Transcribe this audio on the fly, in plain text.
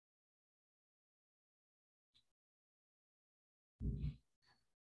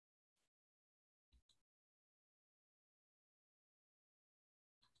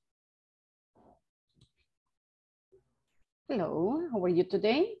Hello, how are you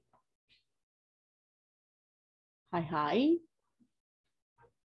today? Hi, hi.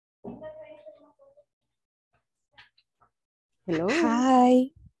 Hello.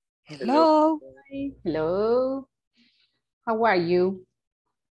 Hi. Hello. Hi. Hello. How are you?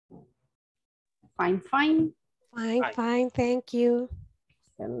 Fine, fine. Fine, thank you.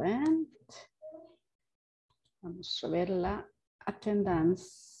 Excelente. Vamos a ver la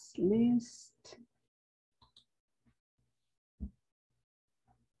attendance list.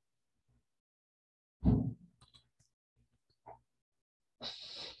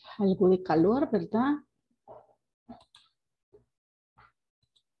 Algo de calor, ¿verdad?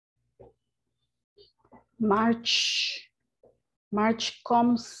 March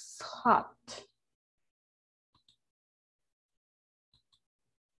comes hot.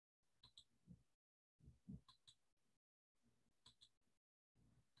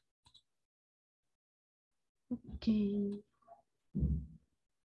 Okay.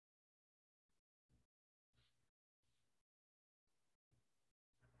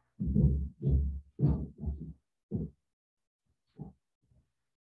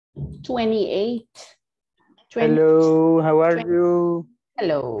 Hello, how are you?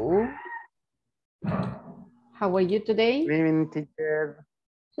 Hello. How are you today? Good evening, teacher.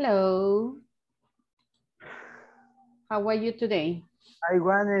 Hello. How are you today? I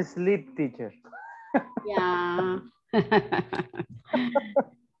want to sleep, teacher. Yeah.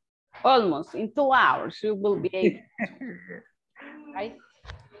 Almost in 2 hours you will be able to, right?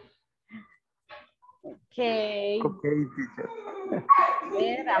 Okay. Okay, teacher.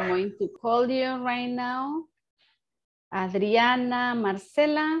 There, I'm going to call you right now. Adriana,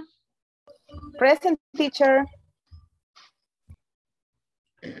 Marcela. Present, teacher.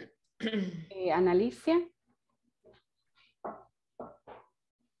 Analicia.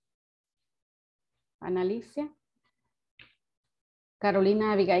 Analicia.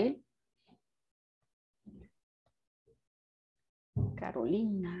 Carolina Abigail.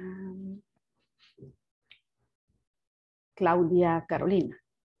 Carolina. Claudia Carolina.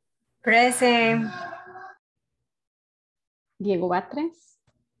 Present. Diego Batres.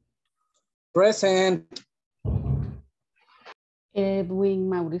 Present. Edwin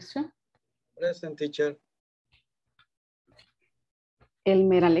Mauricio. Present, teacher.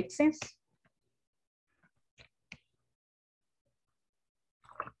 Elmer Alexis.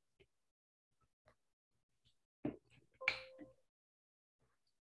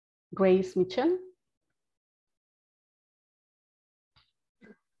 Grace Michelle.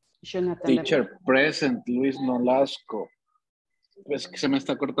 Jonathan. Teacher, present, Luis Nolasco. Es que se me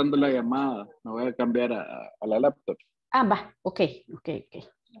está cortando la llamada. Me voy a cambiar a la laptop. Ah, va. Ok.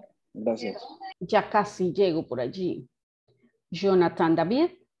 Gracias. Ya casi llego por allí. Jonathan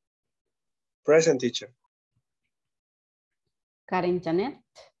David. Present, teacher. Karen Janet.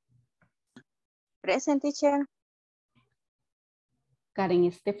 Present, teacher.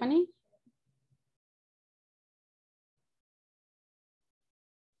 Karen Stephanie.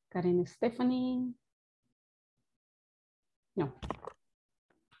 Karen Stephanie. No.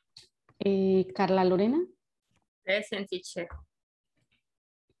 Carla Lorena. Present, teacher.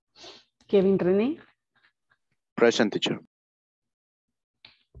 Kevin René. Present, teacher.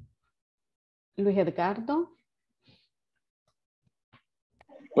 Luis Edgardo.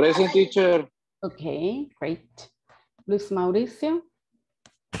 Present, teacher. Ok, great. Luis Mauricio.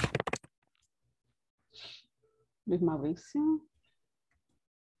 Luis Mauricio.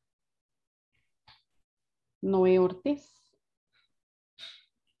 Noé Ortiz.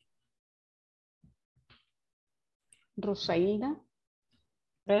 Rosailda.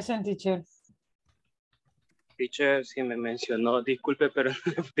 Present, teacher. Teacher, si me mencionó, disculpe, pero no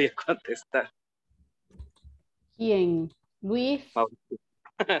le voy a contestar. ¿Quién? Luis. Mauricio.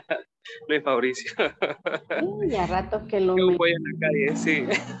 Luis Mauricio. Ya rato que lo Yo voy en la calle, sí.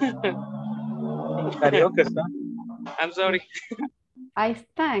 Karaoke está. I'm sorry. Ahí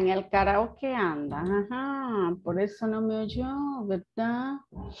está, en el karaoke anda. Ajá, por eso no me oyó, ¿verdad?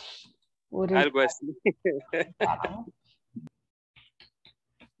 Por el Algo así. karaoke.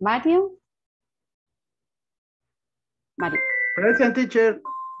 Mario. Mario. Present, teacher.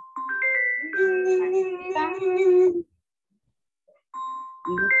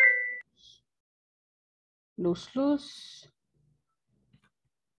 Luz.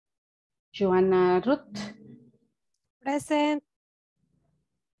 Joana Ruth. Present.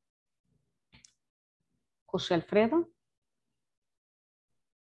 José Alfredo.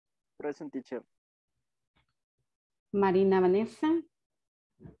 Present, teacher. Marina Vanessa.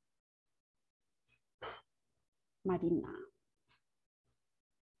 Marina.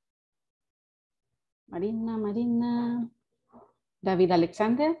 David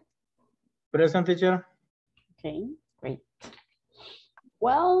Alexander. Present, teacher. Okay, great.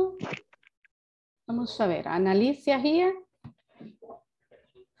 Well, vamos a ver. Analicia here.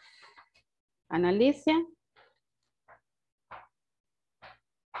 Analicia.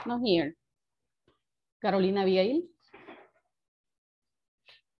 Not here. Carolina Abigail.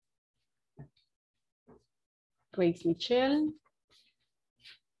 Grace Michelle.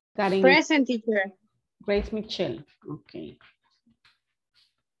 Karen. Present, teacher. Grace Michelle. Okay.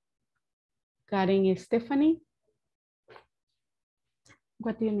 Karen Stephanie.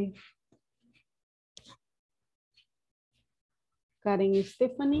 What do you need? Karen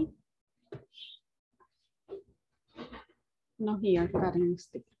Stephanie. No here, Karen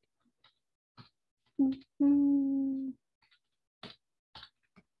Stephanie.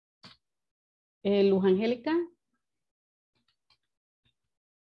 Luz Angélica.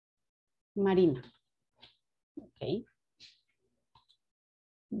 Marina. Okay.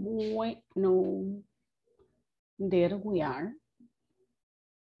 Bueno, there we are.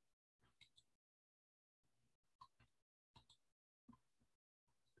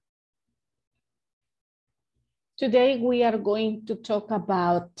 Today we are going to talk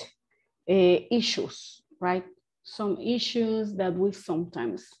about issues, right? Some issues that we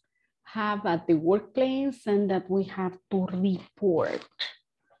sometimes have at the workplace and that we have to report,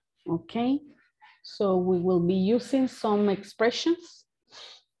 okay? So we will be using some expressions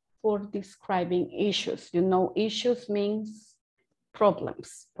for describing issues. You know, issues means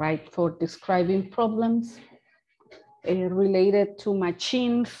problems, right? For describing problems related to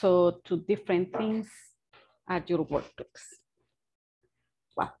machines or to different things at your workplace.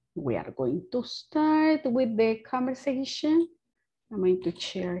 Well, we are going to start with the conversation. I'm going to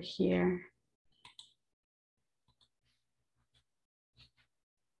share here.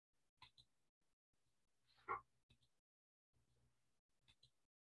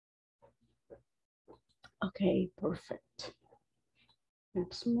 Okay, perfect.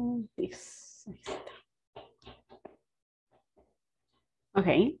 Let's move this.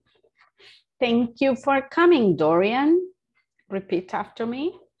 Okay. Thank you for coming, Dorian. Repeat after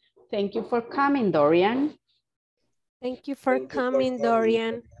me. Thank you for coming, Dorian. Thank you for coming,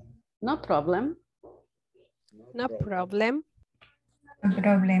 Dorian. No problem. No problem. No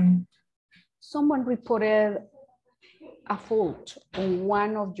problem. Someone reported a fault on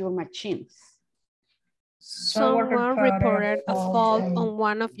one of your machines. Someone reported a fault on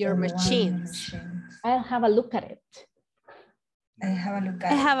one of your machines. I'll have a look at it. I have a look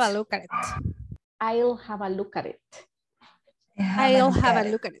at it. I'll have a look at it. I'll have a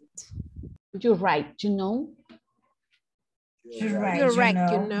look at it. You're right, you know. You're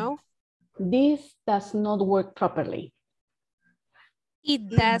right, you know. This does not work properly. It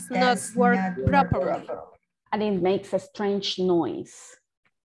does not work properly. And it makes a strange noise.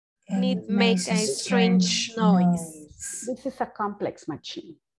 And it makes a strange noise. This is a complex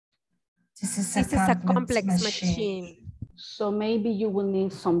machine. This is a complex machine. So maybe you will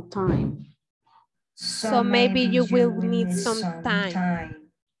need some time. So maybe you will need some time.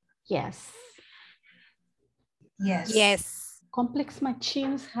 Yes. Yes. Complex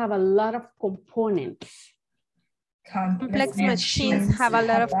machines have a lot of components. Complex machines have a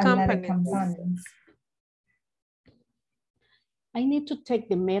lot of components. I need to take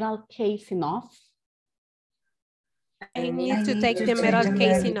the metal casing off. I need to take the metal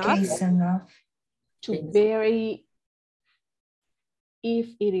casing off to vary if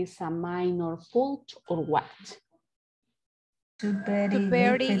it is a minor fault or what. To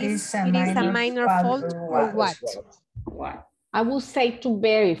vary if it is a minor fault or what. I will say to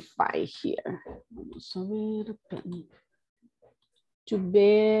verify here. Vamos a ver. To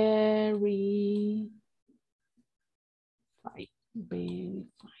verify.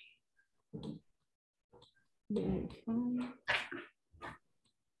 Verify.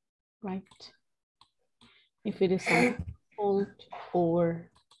 Right. If it is a fault or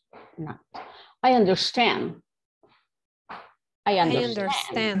not. I understand. I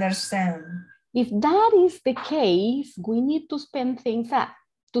understand. If that is the case, we need to speed things up.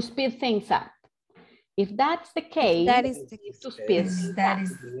 If that's the case,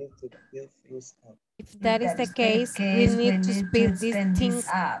 If that is the case, we need to speed these things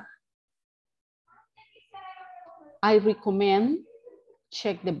up. I recommend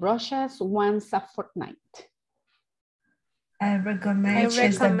check the brushes once a fortnight. I recommend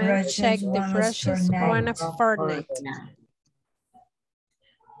check the brushes once a fortnight.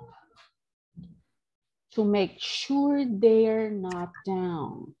 To make sure they're not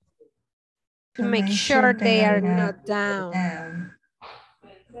down. To make sure they are not down.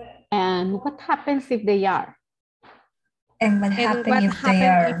 And what happens if they are? And what And happens what if they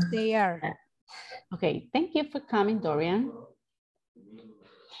happen are? if they are? Okay, thank you for coming, Dorian.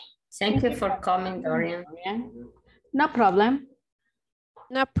 Thank you for coming, Dorian. No problem.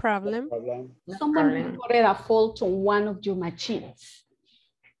 No problem. Someone reported a fault on one of your machines.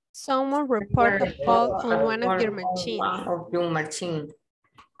 Someone report a fault on one of your machines.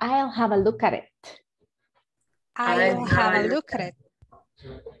 I'll have a look at it. I'll have a look at it.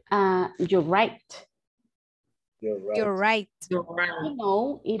 You're right. You're right. You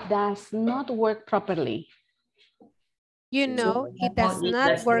know, it does not work properly. You know, it does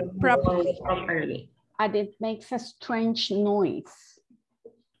not work properly. And it makes a strange noise.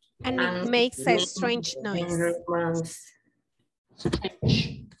 And it makes a strange noise.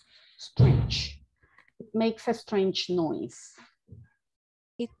 Strange. It makes a strange noise.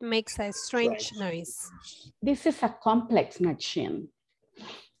 It makes a strange noise. This is a complex machine.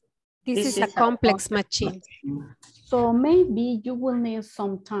 This is a complex machine. So maybe you will need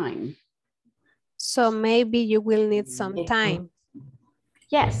some time. So maybe you will need some time.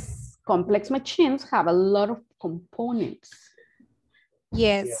 Yes, complex machines have a lot of components.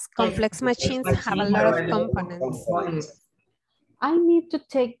 Yes, complex machines have a lot of components. I need to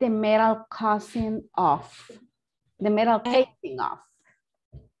take the metal casing off. The metal casing off.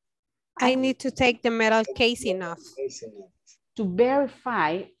 I need to take the metal casing off. To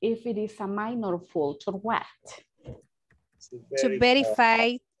verify if it is a minor fault or what. To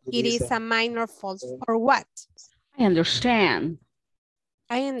verify it is a minor fault or what. I understand.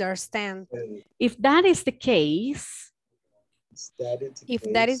 I understand. If that is the case,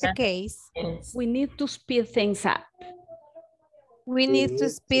 we need to speed things up. We need to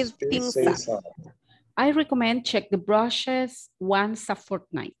speed things up. I recommend check the brushes once a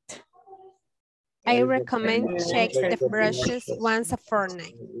fortnight. I recommend check the brushes once a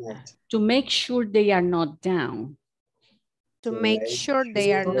fortnight. To make sure they are not down. To make sure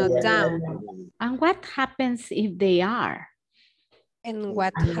they are not down. And what happens if they are? And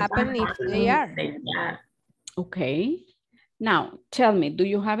what happens if they are? Okay. Now, tell me, do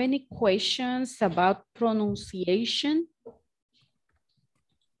you have any questions about pronunciation?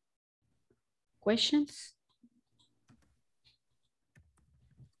 Questions?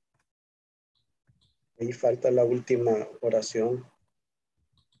 Ahí falta la última oración.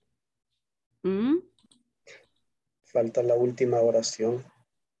 Falta la última oración.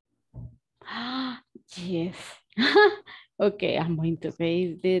 Yes. Okay, I'm going to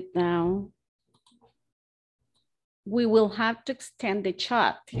paste it down. We will have to extend the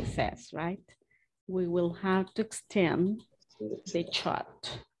chart, he says, right? We will have to extend the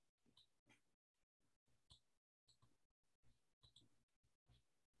chart.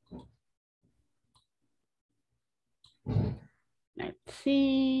 Let's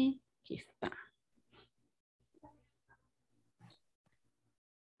see. Aquí está.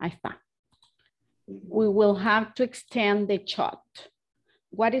 Ahí está. We will have to extend the chart.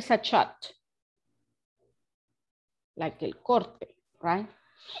 What is a chart? Like el corte, right?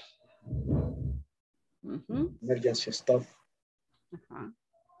 Emergency stuff.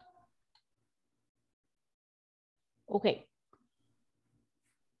 Okay.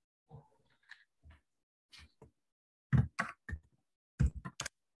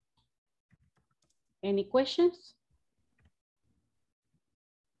 Any questions?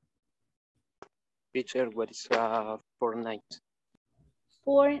 Teacher, what is a fortnight?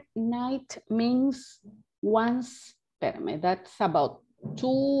 Fortnight means once, that's about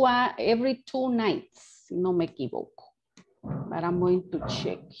every 2 nights, si no me equivoco. But I'm going to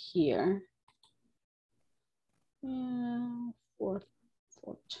check here. Fourth.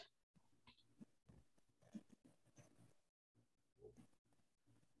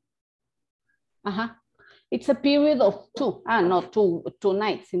 It's a period of not two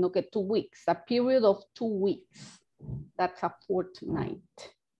nights, sino que 2 weeks. A period of 2 weeks. That's a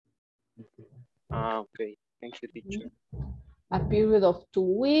fortnight. Okay. Thank you, teacher. A period of 2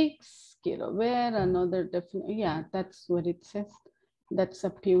 weeks. Quiero ver another definition. Yeah, that's what it says. That's a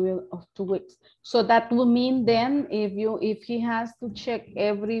period of 2 weeks. So that will mean then if he has to check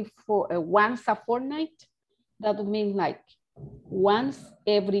once a fortnight, that would mean like once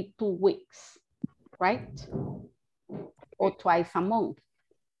every 2 weeks, right? Or twice a month.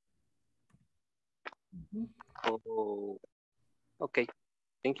 Oh, okay.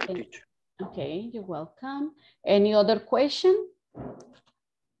 Thank you, teacher. Okay, you're welcome. Any other question?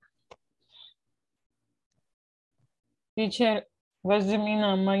 Teacher, what's the meaning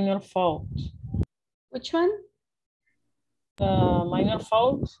of minor fault? Which one? Minor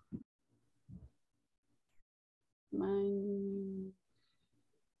fault?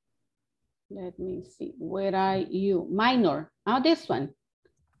 Let me see. Where are you? Minor. Oh, this one.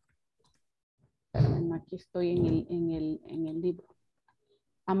 Aquí estoy en el libro.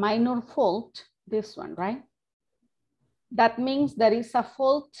 A minor fault, this one, right? That means there is a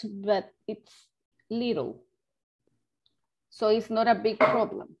fault, but it's little. So it's not a big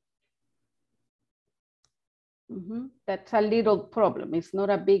problem. That's a little problem. It's not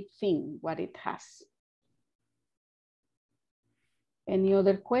a big thing, what it has. Any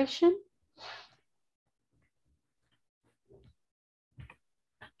other question?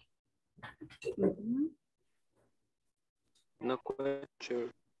 No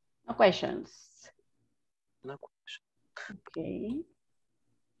question. No questions. No question. Okay.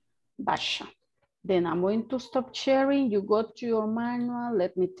 Basha. Then I'm going to stop sharing. You go to your manual.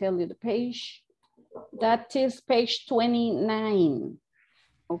 Let me tell you the page. That is page 29.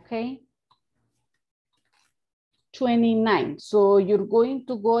 Okay. 29. So you're going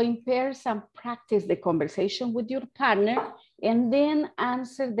to go in pairs and practice the conversation with your partner and then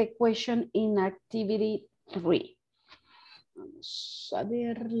answer the question in activity 3. Vamos a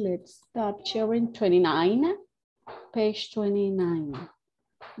ver, let's stop sharing. 29, page 29.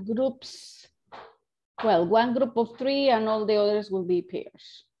 Groups, well, one group of 3 and all the others will be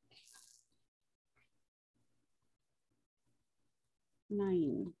pairs.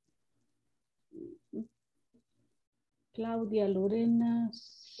 9. Claudia, Lorena,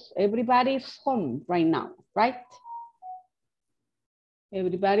 everybody's home right now, right?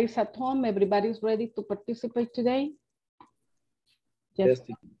 Everybody's at home, everybody's ready to participate today? Yes.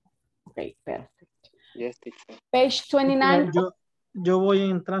 Okay, perfect. Yes, teacher. Page 29. Yo voy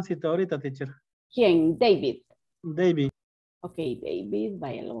en tránsito ahorita, teacher. ¿Quién? David. David. Ok, David,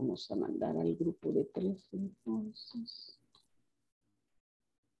 vaya, lo vamos a mandar al grupo de 3 entonces.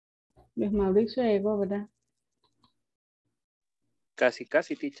 Luis Mauricio llegó, ¿verdad?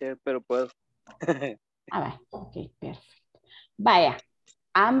 Casi, teacher, pero puedo. Ah, ok, perfect. Vaya,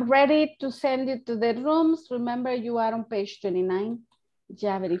 I'm ready to send you to the rooms. Remember, you are on page 29.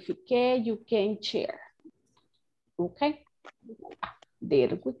 Ya verifiqué, you can share. Okay,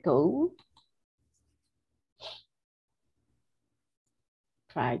 there we go.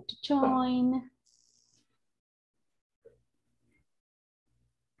 Try to join.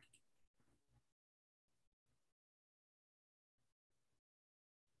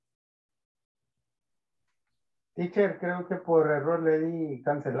 Teacher, creo que por error le di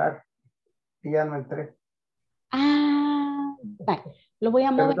cancelar y ya no entré. Ah, vale. Lo voy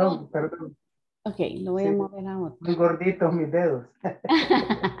a mover. Perdón. Ok, lo voy a mover a otro. Muy gorditos mis dedos.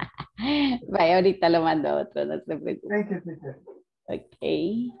 Vaya, ahorita lo mando a otro, no se preocupe. Thank you, teacher. Ok.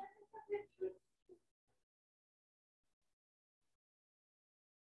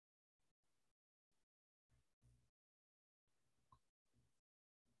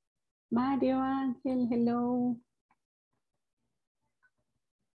 Mario Ángel, hello.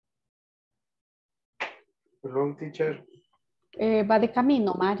 Hello, teacher. Va de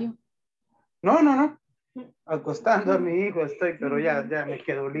camino, Mario. No. Acostando a mi hijo estoy, pero ya me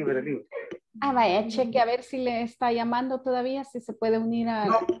quedo libre. Ah, vaya, cheque a ver si le está llamando todavía, si se puede unir a...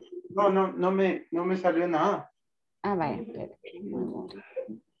 No me salió nada. Ah, vaya, espera.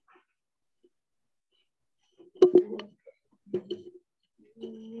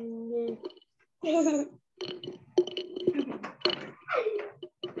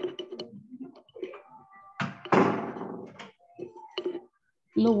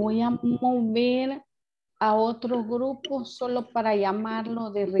 Lo voy a mover a otro grupo solo para llamarlo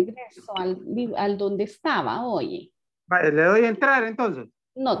de regreso al donde estaba, oye. Vale, ¿le doy a entrar entonces?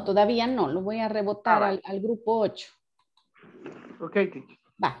 No, todavía no, lo voy a rebotar al grupo 8. Ok, teacher.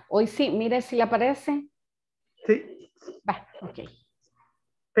 Va, hoy sí, mire si le aparece. Sí. Va, ok.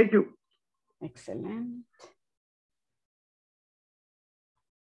 Thank you. Excelente.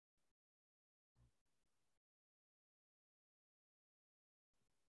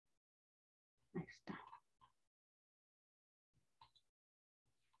 Ahí está.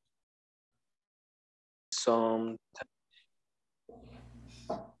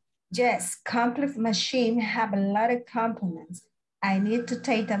 Yes, complex machines have a lot of components. I need to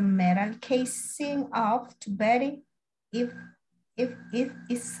take the metal casing off to verify if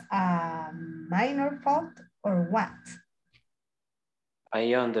it's a minor fault or what.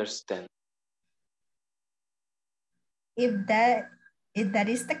 I understand. If that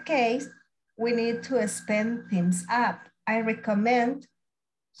is the case, we need to spin things up. I recommend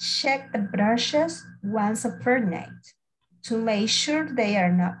check the brushes once a fortnight to make sure they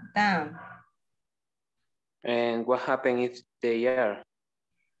are not down. And what happens if they are?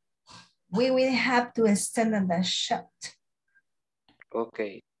 We will have to extend the shot.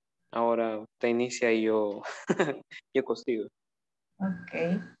 Okay. Ahora usted inicia y yo, yo consigo.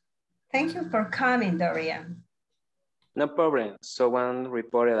 Okay. Thank you for coming, Dorian. No problem. Someone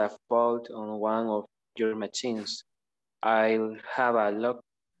reported a fault on one of your machines. I'll have a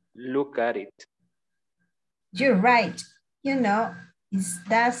look at it. You're right. You know, it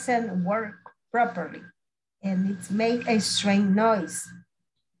doesn't work properly and it makes a strange noise.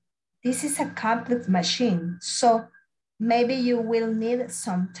 This is a complex machine, so maybe you will need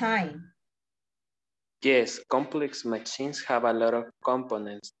some time. Yes, complex machines have a lot of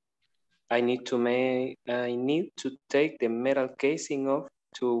components. I need to take the metal casing off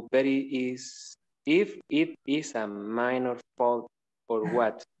to verify if it is a minor fault or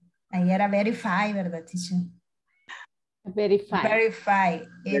what. Ahí era verify, ¿verdad, teacher? Verify. Verify.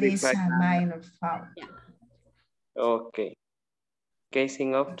 It is Verify. a minor fault. Yeah. Okay.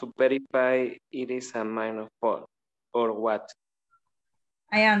 Casing off to verify it is a minor fault or what.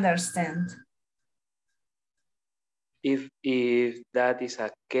 I understand. If that is a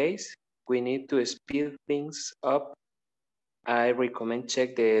case, we need to speed things up. I recommend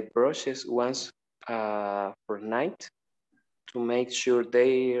check the brushes once per night to make sure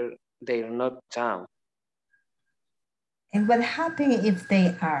they're not down. And what happens if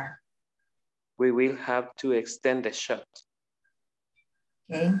they are? We will have to extend the shot.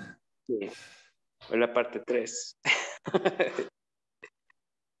 Okay. Sí. O la parte 3.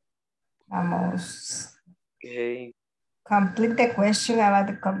 Vamos. Okay. Complete the question about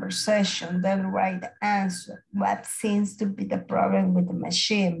the conversation, then write the answer. What seems to be the problem with the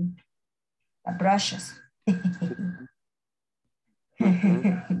machine? The brushes.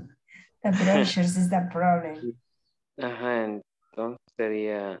 Mm-hmm. The brushes is the problem. Ajá, entonces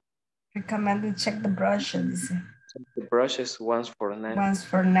sería Recommend to check the brushes. the brushes once for night. Once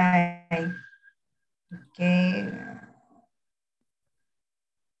for night. Okay.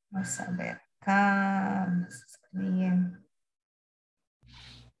 Vamos a ver acá. Vamos a escribir.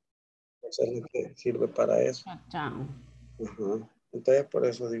 Eso es lo que sirve para eso. Down. Ajá. Entonces, por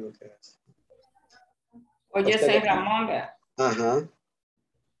eso digo que es. Oye, soy Ramón. ¿Verdad? Ajá.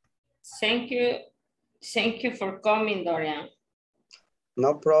 Thank you for coming, Dorian.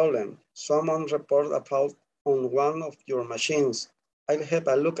 No problem. Someone report a fault on one of your machines. I'll have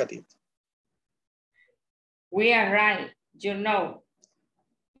a look at it. We are right. You know,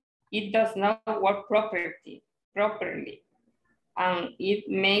 it does not work properly, and it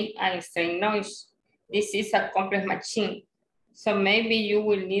makes a strange noise. This is a complex machine, so maybe you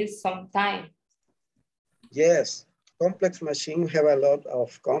will need some time. Yes, complex machines have a lot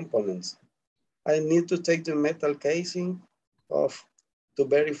of components. I need to take the metal casing off to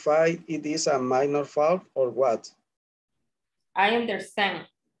verify it is a minor fault or what. I understand.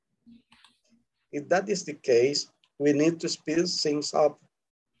 If that is the case, we need to speed things up.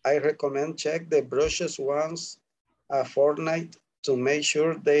 I recommend check the brushes once a fortnight to make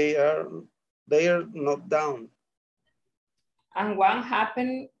sure they are not down. And what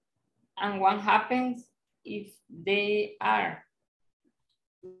happens if they are?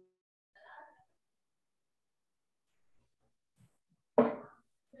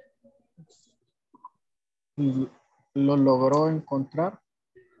 ¿Lo logró encontrar?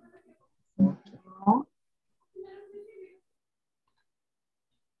 No.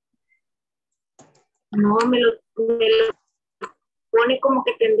 No, me lo pone como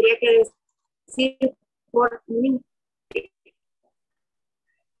que tendría que decir por mí.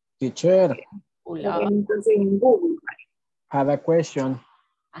 Teacher. Hola. Entonces en Google. Have a question.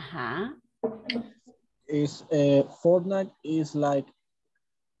 Ajá. Is fortnight is like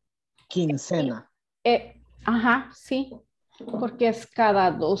quincena. Ajá, sí. Porque es cada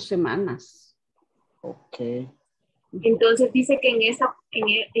 2 semanas. Okay. Entonces dice que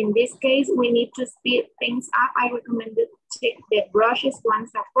in this case we need to speed things up. I recommend to check the brushes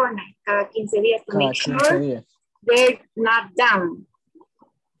once a fortnight, cada 15 días to make sure they're not down.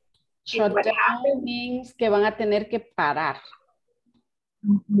 Shut down means que van a tener que parar.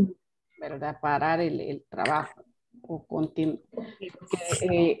 ¿Verdad? Parar el trabajo. O continuar.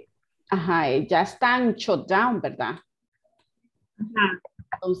 Ya están shut down, ¿verdad? Ajá.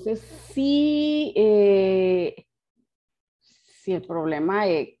 Entonces, sí, si el problema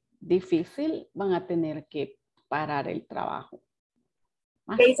es difícil, van a tener que parar el trabajo.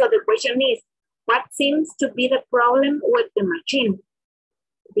 Okay, so the question is, what seems to be the problem with the machine?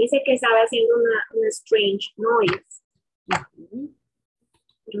 Dice que estaba haciendo una strange noise.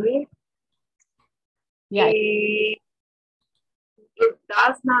 Yeah. It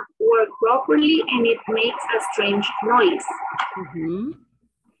does not work properly and it makes a strange noise.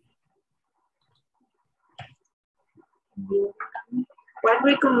 What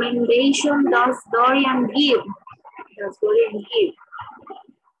recommendation does Dorian give?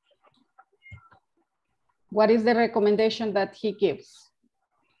 What is the recommendation that he gives?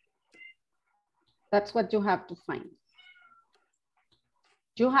 That's what you have to find.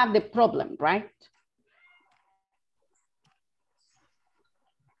 You have the problem, right?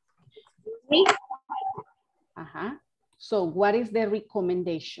 Me? So what is the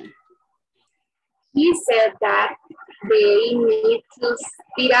recommendation? He said that they need to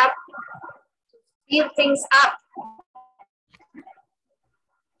speed things up.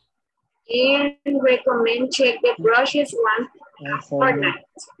 And recommend check the brushes once fortnight.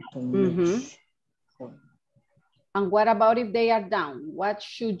 And what about if they are down? What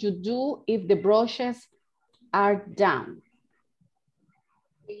should you do if the brushes are down?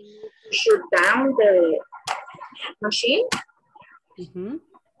 Shut down the machine. We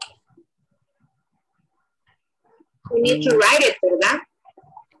need to write it, ¿verdad?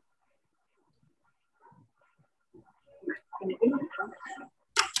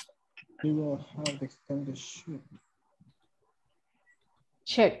 We will have the extended sheet.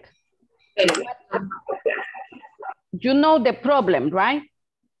 Check. You know the problem, right?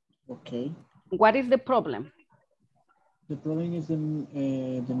 Okay. What is the problem? The problem is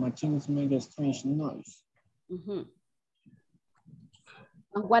the machines make a strange noise. And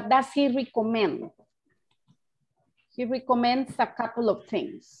what does he recommend? He recommends a couple of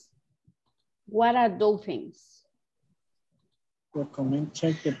things. What are those things? Recommend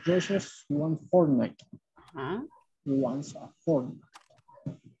check the brushes one fortnight. Once a fortnight.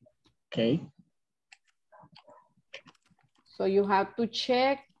 Okay. So you have to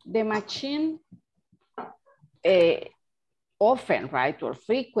check the machine often, right, or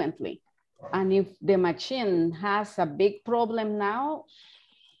frequently. And if the machine has a big problem now,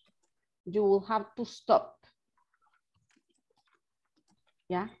 you will have to stop.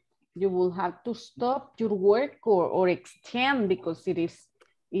 Yeah, you will have to stop your work or extend because it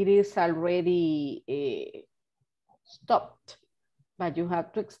is already stopped. But you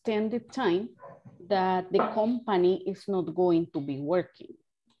have to extend the time that the company is not going to be working.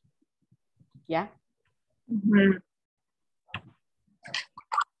 Yeah.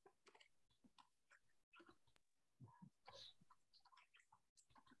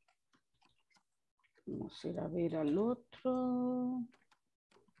 Vamos a ir a ver al otro.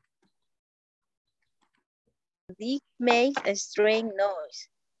 It makes a strange noise.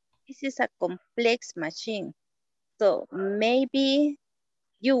 This is a complex machine, so maybe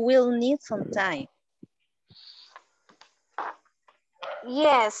you will need some time.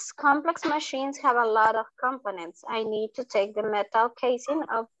 Yes, complex machines have a lot of components. I need to take the metal casing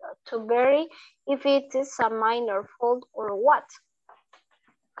off to vary if it is a minor fault or what.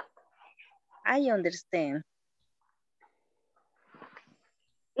 I understand.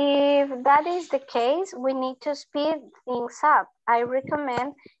 If that is the case, we need to speed things up. I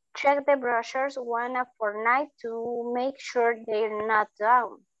recommend check the brochures one a fortnight to make sure they're not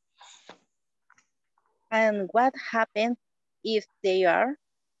down. And what happens if they are?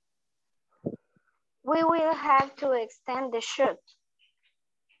 We will have to extend the shoot.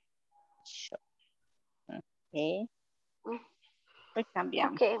 Okay.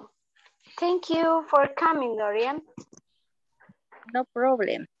 Okay. Thank you for coming, Dorian. No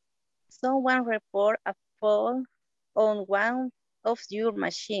problem. Someone report a fault on one of your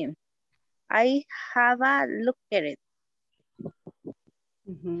machines. I have a look at it.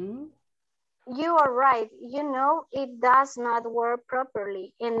 You are right. You know, it does not work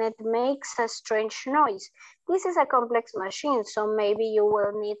properly and it makes a strange noise. This is a complex machine, so maybe you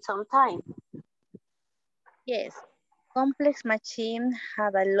will need some time. Yes, complex machines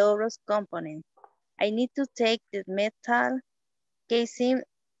have a lot of components. I need to take the metal casing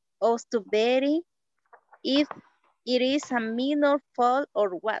off to vary if it is a minor fault or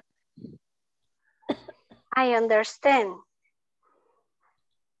what. I understand.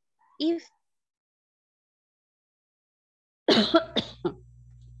 If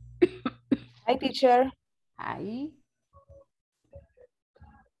Hi, teacher. Hi.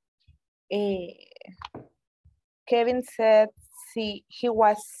 Kevin said he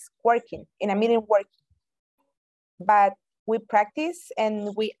was working, in a meeting working, but we practice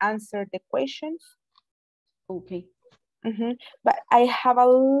and we answer the questions. Okay. But I have a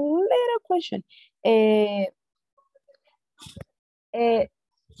little question.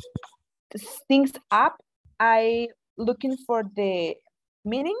 Things up, I looking for the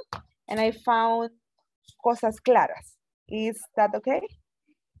meaning and I found cosas claras. Is that okay?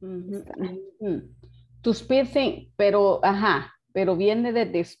 To speed things, pero viene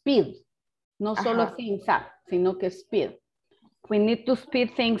desde speed, no solo things up, sino que speed. We need to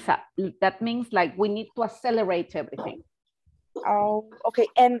speed things up. That means like we need to accelerate everything. Oh, okay.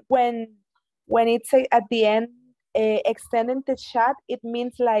 And when it's at the end, extending the chat, it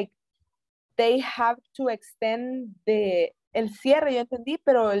means like they have to extend el cierre, yo entendí,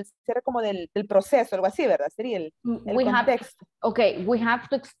 pero el cierre como del proceso, algo así, ¿verdad? Sería el contexto. Okay, we have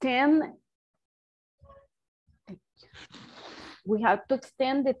to extend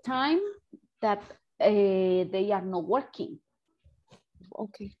the time that they are not working.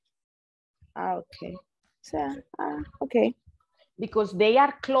 Okay. Okay. So, okay. Because they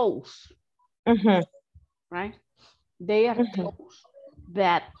are close, right? They are close.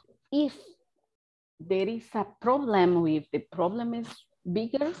 But if there is a problem, or if the problem is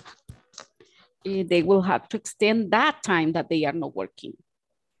bigger, they will have to extend that time that they are not working,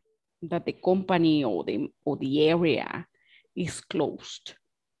 that the company or the area is closed.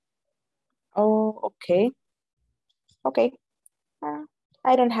 Oh, okay. Okay.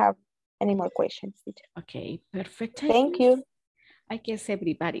 I don't have any more questions. Okay, perfect. Thank you. I guess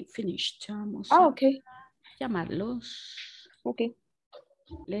everybody finished. Okay. Llamarlos. Okay.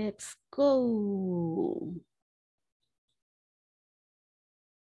 Let's go.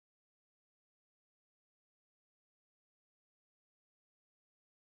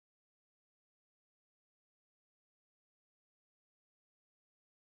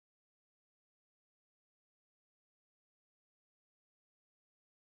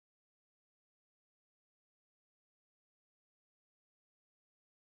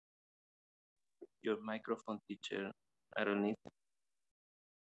 Your microphone, teacher. I don't need it.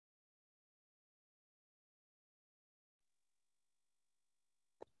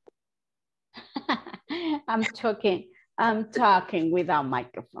 I'm talking without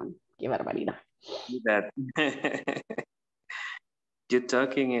microphone. Qué barbaridad. That you're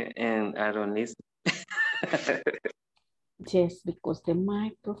talking and I don't listen. Yes, because the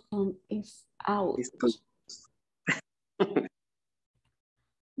microphone is out.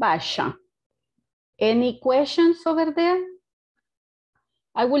 Basha. Any questions over there?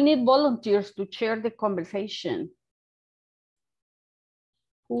 I will need volunteers to share the conversation.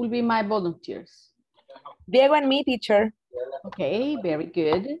 Who will be my volunteers? Diego and me, teacher. Okay, very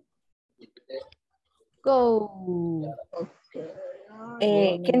good. Go.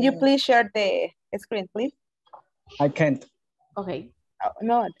 Can you please share the screen, please? I can't. Okay. Oh,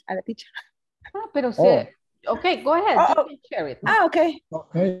 no, a la teacher. Pero okay, go ahead. You can share it. Okay.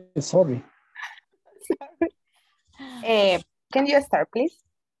 Okay, sorry. Can you start, please?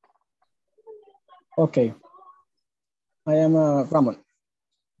 Okay. I am Ramon.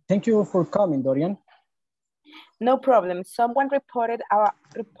 Thank you for coming, Dorian. No problem. Someone reported a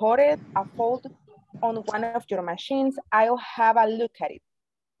fault on one of your machines. I'll have a look at it.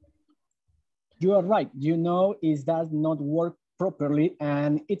 You are right. You know, it does not work properly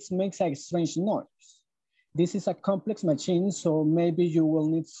and it makes a strange noise. This is a complex machine, so maybe you will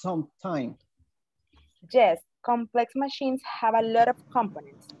need some time. Yes, complex machines have a lot of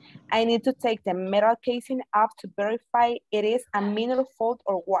components. I need to take the metal casing off to verify it is a minor fault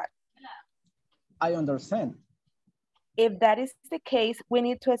or what. I understand. If that is the case, we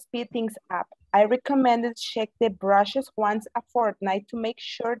need to speed things up. I recommend check the brushes once a fortnight to make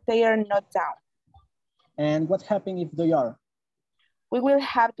sure they are not down. And what happens if they are? We will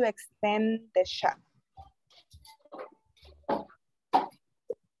have to extend the shot.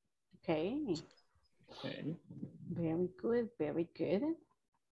 Okay. Very good, very good.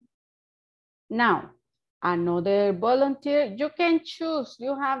 Now, another volunteer, you can choose.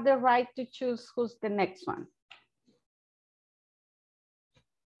 You have the right to choose who's the next one.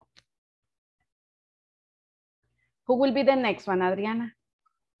 Who will be the next one, Adriana?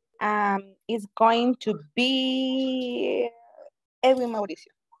 It's going to be Edwin Mauricio.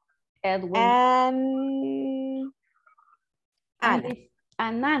 Edwin. And Anna.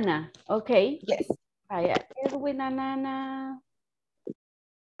 And Anna, okay. Yes. Hi, Edwin and Anna.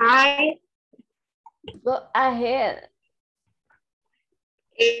 Hi. Go ahead.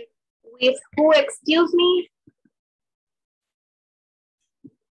 With who, excuse me?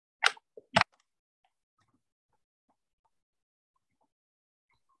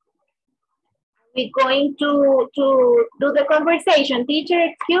 We're going to do the conversation. Teacher,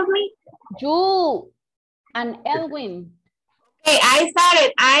 excuse me? You and Edwin. Okay, I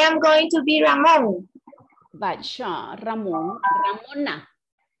started. I am going to be Ramon. But sure, Ramona.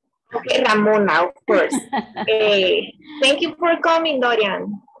 Okay, Ramona, of course. Thank you for coming,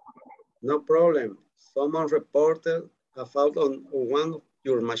 Dorian. No problem. Someone reported a fault on one of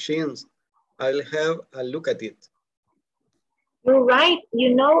your machines. I'll have a look at it. You're right.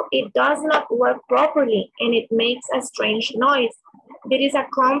 You know, it does not work properly and it makes a strange noise. It is a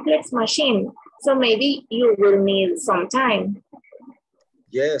complex machine, so maybe you will need some time.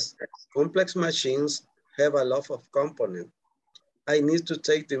 Yes, complex machines have a lot of components. I need to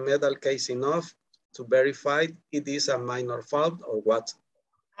take the metal casing off to verify it is a minor fault or what.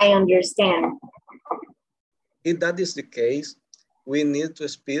 I understand. If that is the case, we need to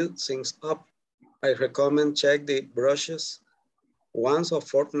speed things up. I recommend check the brushes once a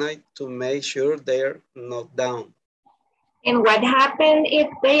fortnight to make sure they're not down. And what happens if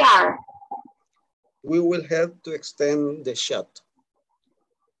they are? We will have to extend the shot.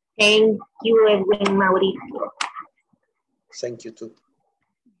 Thank you, Edwin Mauricio. Thank you too.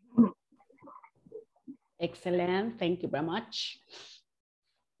 Excellent. Thank you very much.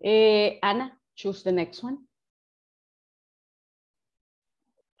 Anna, choose the next one.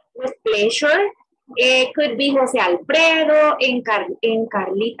 With pleasure. It could be José Alfredo en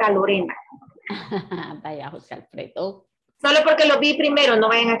Carlita Lorena. Vaya, José Alfredo. Solo porque lo vi primero, no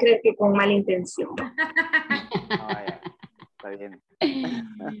vayan a creer que con mala intención. Está bien.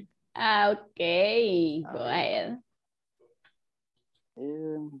 Okay, go ahead.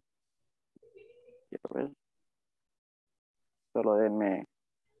 Quiero ver. Solo denme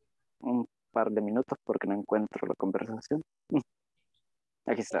un par de minutos porque no encuentro la conversación.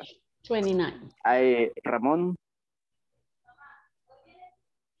 Aquí está. 29. Ramón.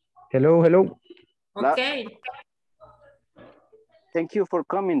 Hello, hello. Okay, Thank you for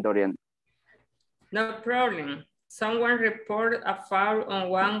coming, Dorian. no problem. Someone report a foul on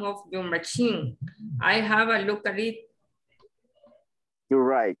one of your machine. I have a look at it. You're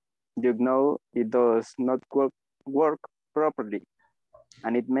right. You know it does not work properly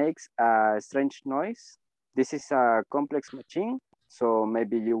and it makes a strange noise. This is a complex machine, so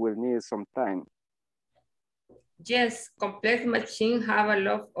maybe you will need some time. Yes, complex machine have a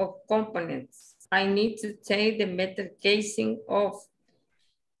lot of components. I need to take the metal casing off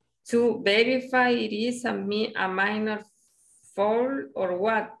to verify it is a minor fault or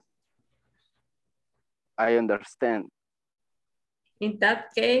what. I understand. In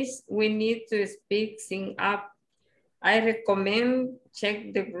that case, we need to speed things up. I recommend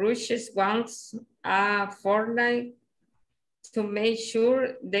check the brushes once a fortnight to make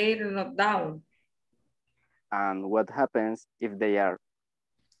sure they're not down. And what happens if they are?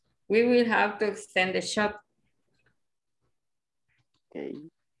 We will have to extend the shot. Okay.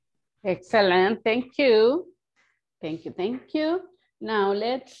 Excellent. Thank you. Thank you. Thank you. Now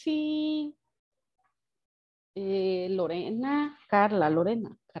let's see. Lorena, Carla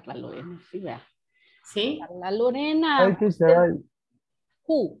Lorena, sí, vea. Sí. Carla Lorena. Hi, teacher.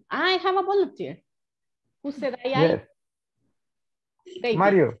 Who? I have a volunteer. Who said I? Yes. David.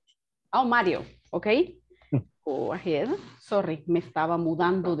 Mario. Oh, Mario. Okay. Go ahead. Sorry, me estaba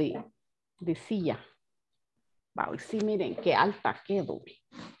mudando de silla. Wow, sí, miren qué alta quedo.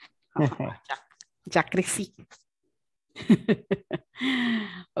 Ya crecí.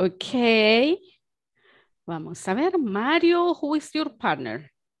 Ok. Vamos a ver, Mario, who is your partner?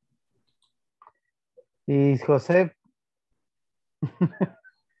 Is José.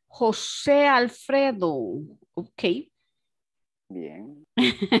 José Alfredo. Ok. Bien.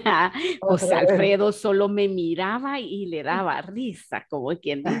 José Alfredo solo me miraba y le daba risa, como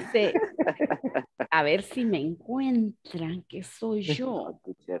quien dice, a ver si me encuentran, que soy yo.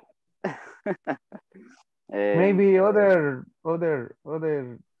 Maybe other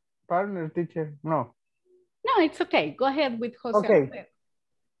partner, teacher. No. No, it's okay. Go ahead with José Okay. Alfredo.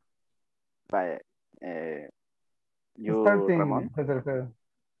 Vale. You, Starting, Ramón. José Alfredo.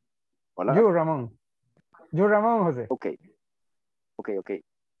 Hola. You, Ramón. You, Ramón, José. Okay. Okay.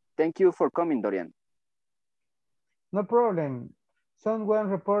 Thank you for coming, Dorian. No problem. Someone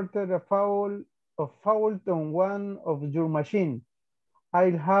reported a foul on one of your machine.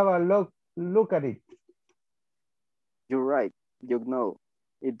 I'll have a look at it. You're right. You know,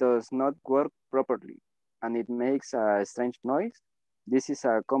 it does not work properly and it makes a strange noise. This is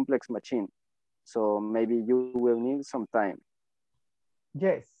a complex machine, so maybe you will need some time.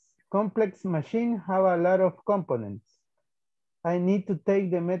 Yes, complex machine have a lot of components. I need to take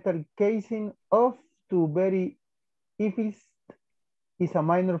the metal casing off to verify if it's a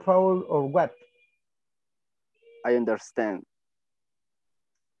minor foul or what. I understand.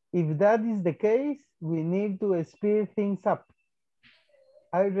 If that is the case, we need to speed things up.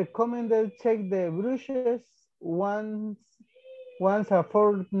 I recommend that check the brushes once a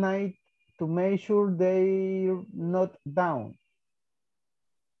fortnight to make sure they're not down.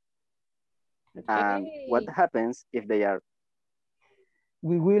 And what happens if they are?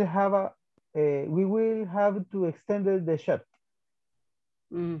 We will have to extend the shot.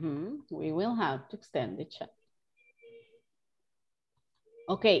 We will have to extend the chat.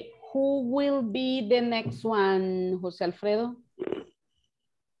 Okay, who will be the next one, Jose Alfredo?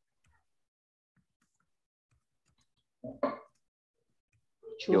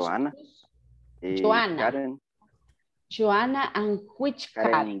 Joanna. Joanna. Karen. Joanna and which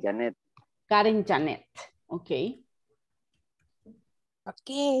Karen Karen? and Janet. Karen Janet. Okay.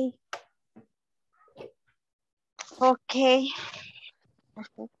 Okay. Okay.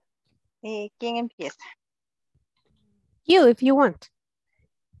 ¿Quién empieza? You, if you want.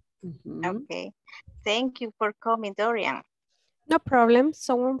 Okay. Thank you for coming, Dorian. No problem.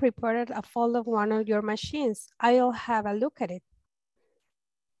 Someone reported a fault of one of your machines. I'll have a look at it.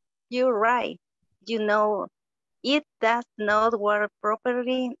 You're right. You know, it does not work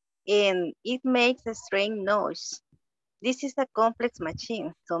properly and it makes a strange noise. This is a complex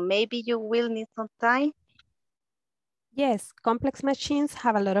machine, so maybe you will need some time. Yes, complex machines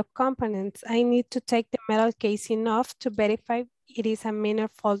have a lot of components. I need to take the metal casing off to verify it is a minor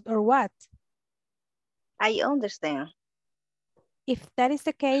fault or what. I understand. If that is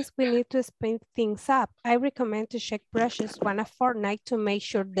the case, we need to speed things up. I recommend to check brushes once a fortnight to make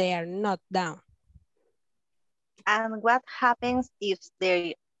sure they are not down. And what happens if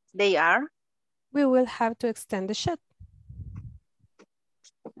they are? We will have to extend the shot.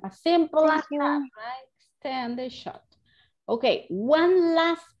 As simple as that, right? Extend the shot. Okay, one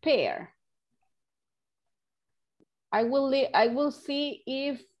last pair. I will see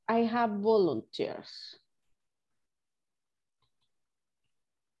if I have volunteers.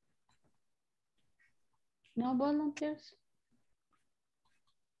 No volunteers?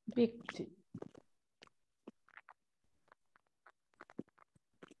 Victim.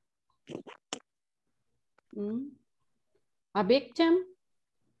 A victim?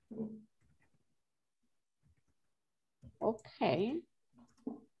 Ok.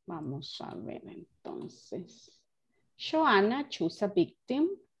 Vamos a ver entonces. Joanna, choose a victim.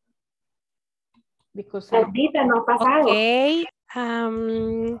 Because no pasado. Okay.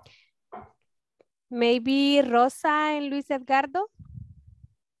 Maybe Rosa and Luis Edgardo.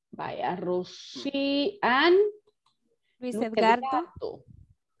 Vaya, Rosy and Luis Edgardo.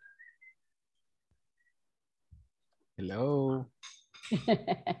 Hello.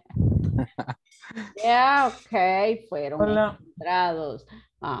 Yeah, ok, fueron Hola. encontrados.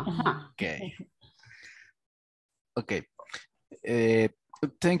 Ajá. Okay. Okay.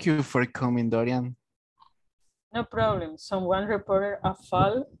 Thank you for coming, Dorian. No problem. Someone reported a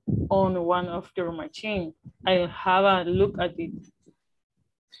fault on one of your machines. I'll have a look at it.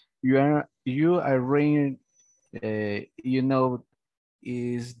 You are ringing, you know,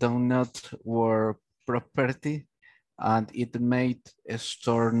 is do not work property and it made a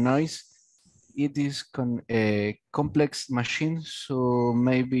store noise. It is a complex machine, so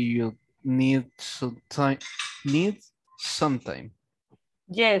maybe you need some time.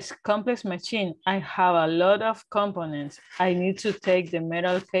 Yes, complex machine. I have a lot of components. I need to take the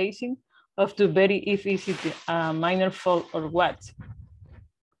metal casing off to verify if it's a minor fault or what.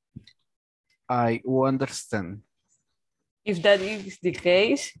 I understand. If that is the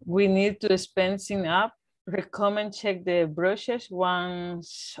case, we need to spend things up. Recommend check the brushes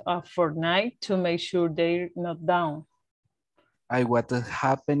once a fortnight to make sure they're not down. What is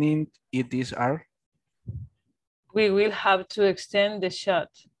happening it is are? We will have to extend the shot.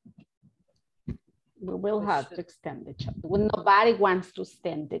 We will have to extend the shot. Well, nobody wants to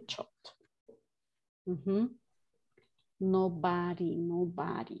extend the shot. Nobody.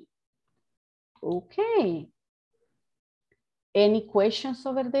 Okay. Any questions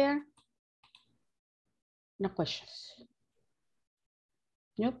over there? No questions.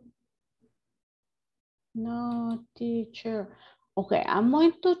 Nope. No, teacher. Okay, I'm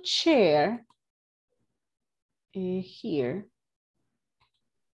going to share here.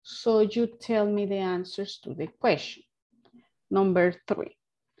 So you tell me the answers to the question. Number 3. It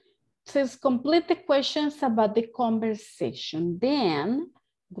says complete the questions about the conversation. Then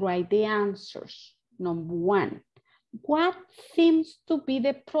write the answers. Number 1. What seems to be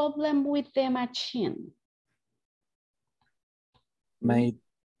the problem with the machine?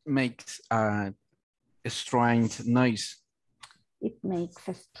 Makes a strange noise. It makes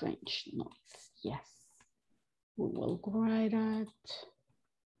a strange noise. Yes. We will write it.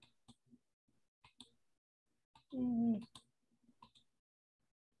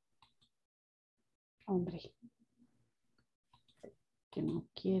 Hombre, que no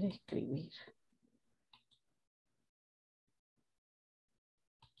quiere escribir.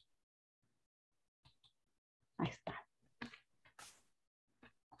 Ahí está.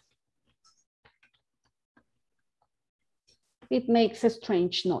 it makes a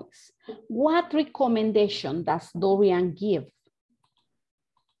strange noise. What recommendation does Dorian give?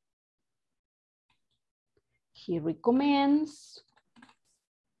 He recommends.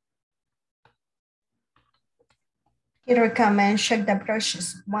 He recommends check the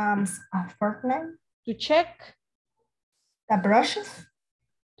brushes once a fortnight. To check? The brushes?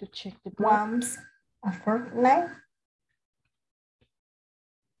 To check the brushes. Once a fortnight.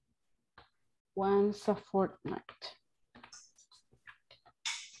 Once a fortnight.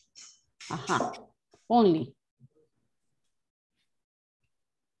 Aha, only.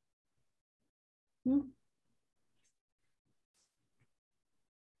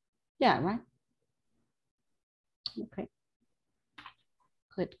 Yeah, right? Okay.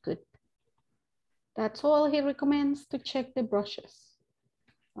 Good, good. That's all he recommends, to check the brushes.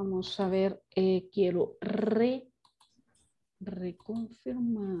 Vamos a ver, quiero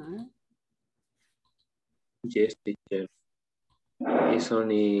reconfirmar. Yes, teacher. It's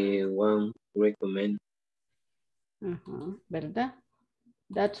only one recommend. ¿Verdad?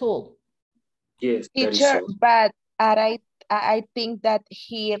 That's all. Yes, that is Teacher, all. but I think that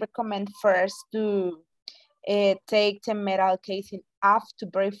he recommend first to take the metal casing off to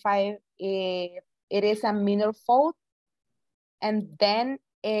verify if it is a minor fault, and then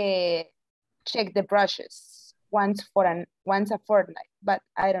check the brushes once a fortnight, but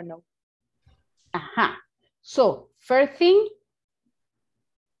I don't know. So first thing,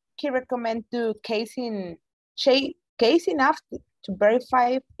 he recommend to casing off to verify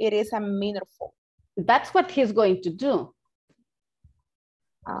if it is a minor fault. That's what he's going to do.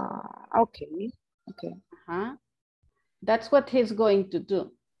 Okay. That's what he's going to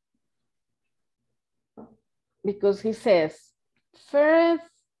do. Because he says, first.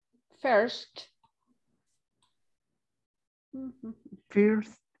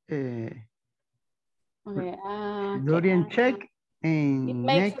 Dorian check and it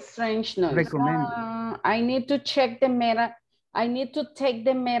makes a strange noise. Recommend. I need to check the metal. I need to take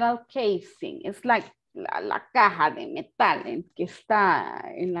the metal casing. It's like la caja de metal en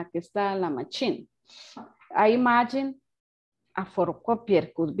la que está la machine. I imagine a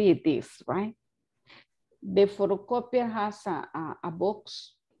photocopier could be this, right? The photocopier has a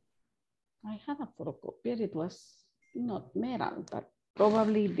box. I had a photocopier. It was not metal, but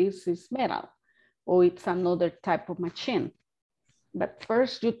probably this is metal, or it's another type of machine. But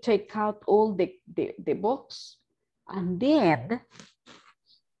first you take out all the box, and then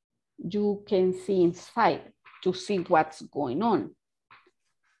you can see inside to see what's going on.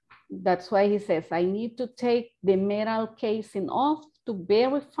 That's why he says, I need to take the metal casing off to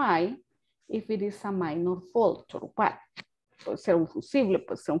verify if it is a minor fault or what. Puede ser un fusible,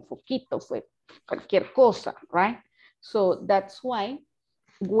 puede ser un foquito, cualquier cosa, right? So that's why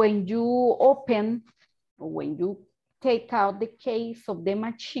when you open, or when you take out the case of the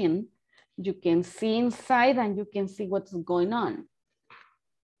machine, you can see inside and you can see what's going on.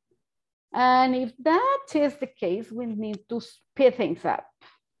 And if that is the case, we need to speed things up.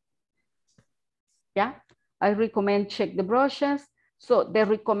 Yeah, I recommend check the brushes. So the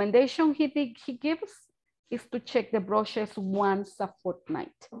recommendation he gives is to check the brushes once a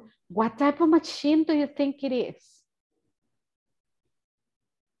fortnight. What type of machine do you think it is?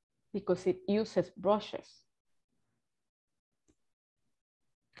 Because it uses brushes.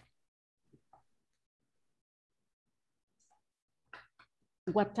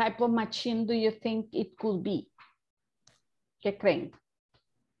 What type of machine do you think it could be? ¿Qué creen?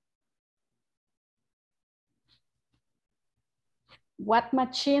 What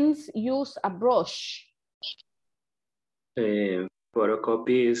machines use a brush?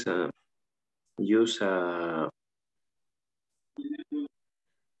 Photocopies use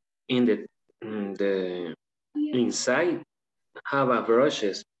in the inside have a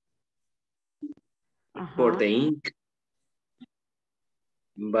brushes for the ink,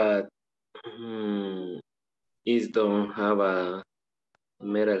 but it don't have a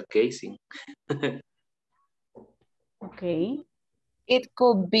metal casing. Okay. It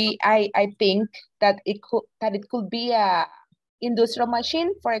could be, I think that it could be a industrial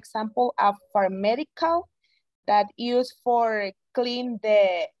machine, for example, a pharmaceutical that used for clean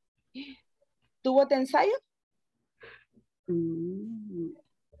the tubo de ensayo.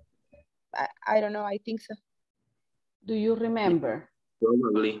 I don't know, I think so. Do you remember?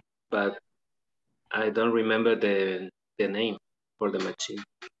 Probably, but I don't remember the name for the machine.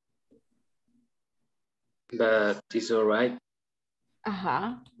 But it's all right.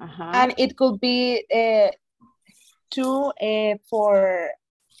 And it could be too for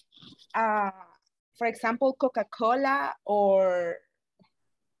example, Coca-Cola or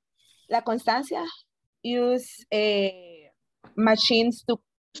La Constancia use machines to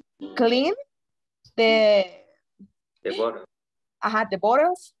clean the bottle. The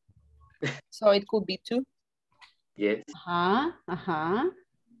bottles. So it could be 2. Yes. Uh-huh.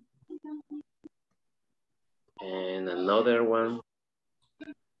 And another one.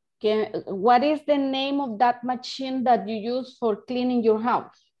 What is the name of that machine that you use for cleaning your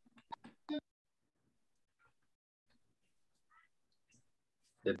house?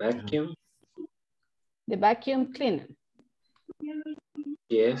 The vacuum. The vacuum cleaner.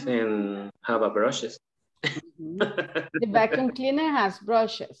 Yes, and have a brushes. The vacuum cleaner has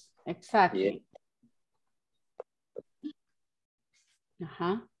brushes. Exactly.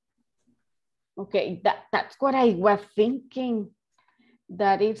 Yeah. Okay, that's what I was thinking.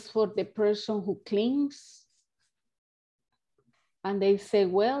 That is for the person who cleans. And they say,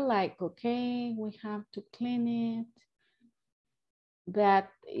 well, like, okay, we have to clean it. That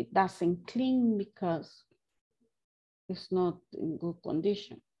it doesn't clean because it's not in good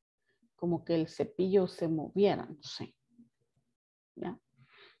condition. Como que el cepillo se moviera, no sé. Yeah.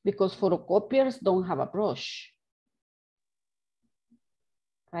 Because photocopiers don't have a brush.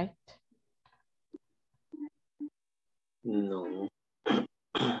 Right? No.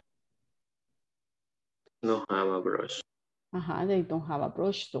 No have a brush. They don't have a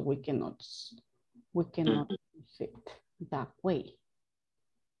brush, so we cannot use it that way.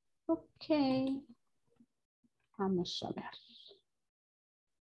 Okay. Vamos a ver.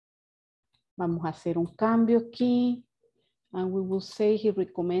 Vamos a hacer un cambio aquí. And we will say he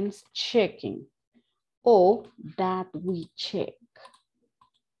recommends checking. Or that we check.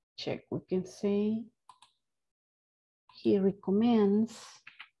 Check, we can say he recommends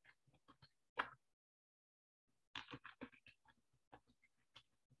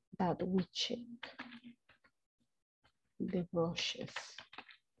that we check the brushes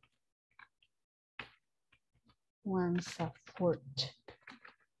once a fortnight.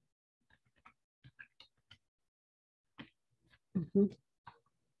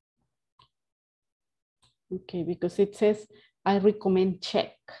 Okay, because it says I recommend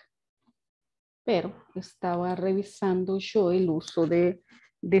check. Pero estaba revisando yo el uso de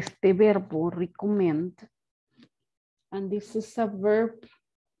este verbo recommend. And this is a verb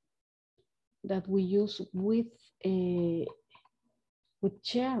that we use with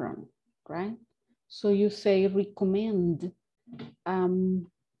gerund, right? So you say recommend. And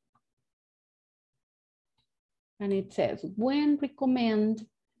it says when recommend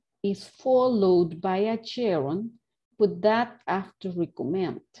is followed by a gerund, put that after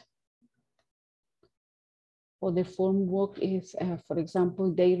recommend. Or the form work is, for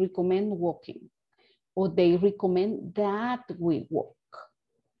example, they recommend walking. Or they recommend that we walk.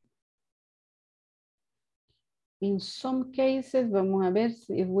 In some cases, vamos a ver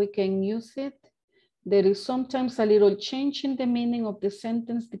if we can use it. There is sometimes a little change in the meaning of the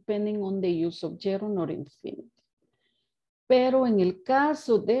sentence depending on the use of gerund or infinitive. Pero en el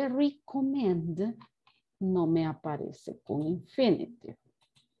caso de recommend, no me aparece con infinitive.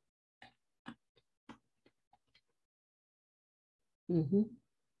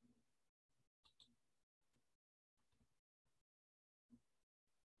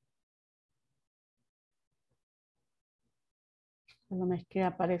 Solo es que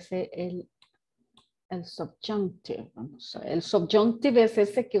aparece el subjunctive. Vamos a ver. El subjunctive es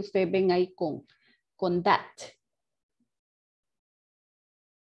ese que ustedes ven ahí con that.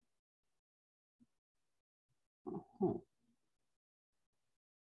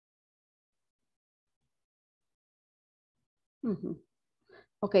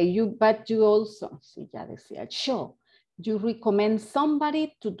 Okay, but you also, sí, ya decía yo, you recommend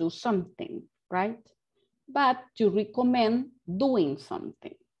somebody to do something, right? But you recommend doing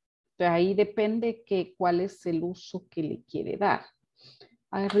something. De ahí depende que cuál es el uso que le quiere dar.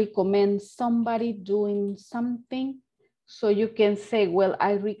 I recommend somebody doing something. So you can say, well,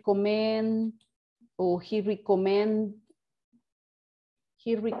 I recommend, or he recommends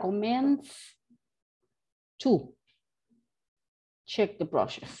to check the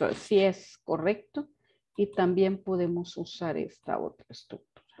brushes. So, si es correcto. Y también podemos usar esta otra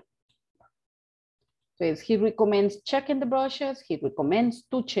estructura. So he recommends checking the brushes. He recommends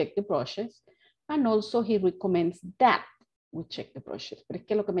to check the brushes. And also he recommends that we check the brushes. Pero es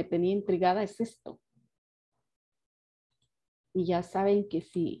que lo que me tenía intrigada es esto. Y ya saben que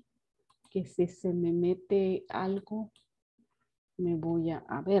si se me mete algo, me voy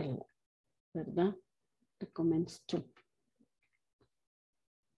a verlo, ¿verdad? Recommends to.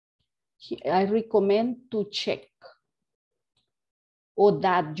 I recommend to check. O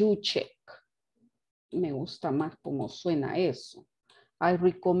that you check. Me gusta más como suena eso. I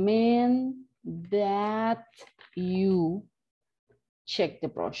recommend that you check the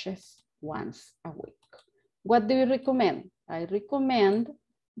brushes once a week. What do you recommend? I recommend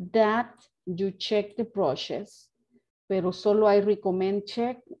that you check the brushes, pero solo I recommend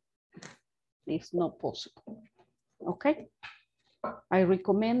check. It's not possible. Okay? I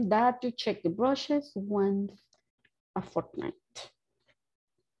recommend that you check the brushes once a fortnight.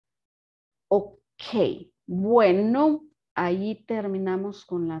 Ok, bueno, ahí terminamos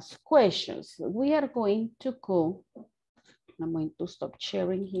con las questions. We are going to go, I'm going to stop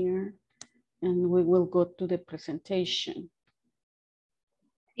sharing here and we will go to the presentation.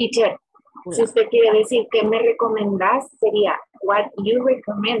 Teacher, si usted quiere decir que me recomendás, sería what you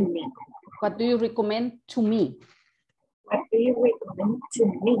recommend me. What do you recommend to me? What do you recommend to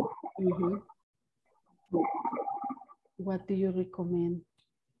me? Mm-hmm. What do you recommend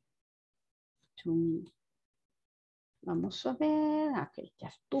to me? Vamos a ver. Okay, ya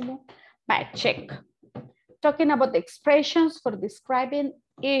estuvo. Bye, check. Talking about the expressions for describing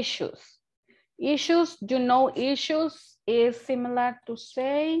issues. Issues, you know, issues is similar to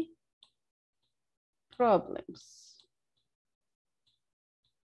say problems.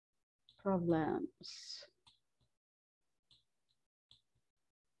 Problems.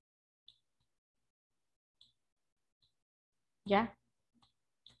 Yeah.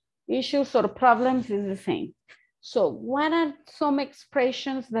 Issues or problems is the same. So what are some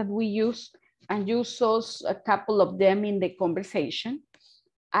expressions that we use? And you saw a couple of them in the conversation.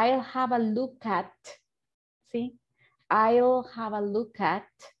 I'll have a look at, see? I'll have a look at.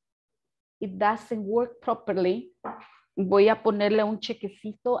 It doesn't work properly. Voy a ponerle un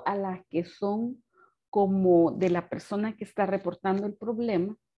chequecito a las que son como de la persona que está reportando el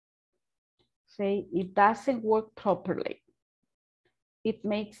problema. Say, it doesn't work properly. It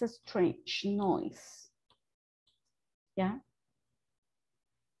makes a strange noise. Yeah.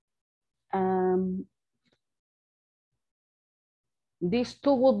 These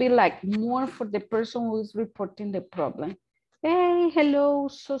two will be like more for the person who is reporting the problem. Hey, hello,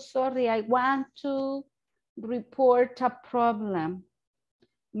 so sorry. I want to report a problem.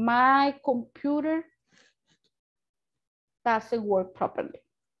 My computer doesn't work properly,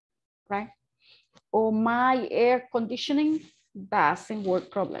 right? Or my air conditioning doesn't work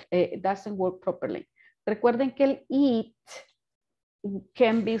properly. Recuerden que el it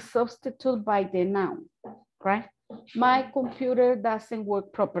can be substituted by the noun, right? My computer doesn't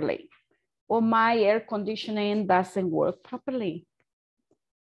work properly. Or my air conditioning doesn't work properly.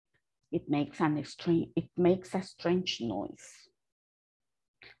 It makes a strange noise.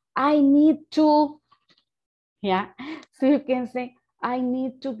 I need to, yeah. So you can say, I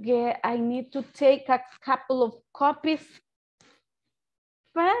need to take a couple of copies,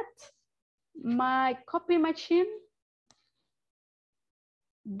 but my copy machine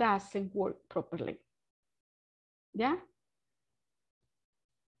doesn't work properly. Yeah.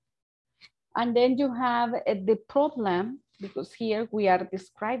 And then you have the problem, because here we are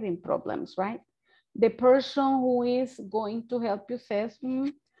describing problems, right? The person who is going to help you says,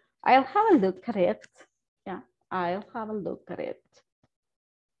 I'll have a look at it. Yeah, I'll have a look at it.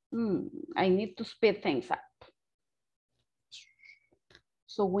 I need to speed things up.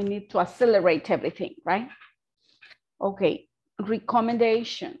 So we need to accelerate everything, right? Okay,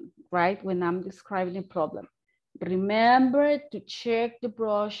 recommendation, right? When I'm describing a problem. Remember to check the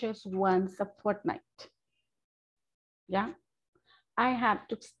brushes once a fortnight. Yeah, I have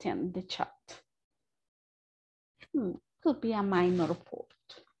to extend the chat. Could be a minor fault.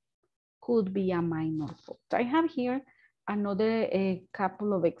 Could be a minor fault. I have here another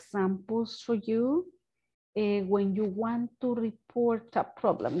couple of examples for you. When you want to report a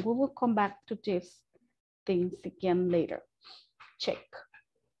problem, we will come back to these things again later. Check.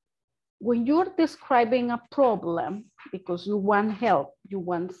 When you're describing a problem, because you want help, you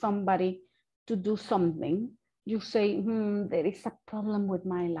want somebody to do something, you say, there is a problem with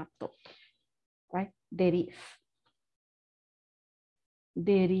my laptop, right? There is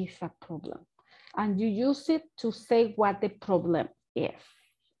a problem. And you use it to say what the problem is.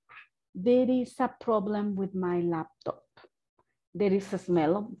 There is a problem with my laptop. There is a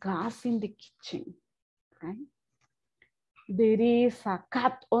smell of gas in the kitchen, right? There is a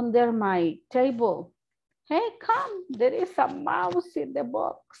cat under my table. Hey, come, there is a mouse in the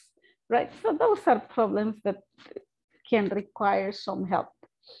box, right? So those are problems that can require some help.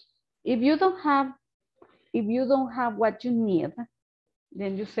 If you don't have what you need,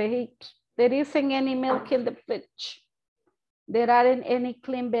 then you say, hey, there isn't any milk in the fridge. There aren't any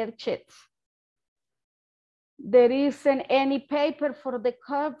clean bed sheets. There isn't any paper for the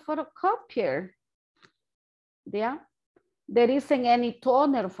photocopier. Yeah. There isn't any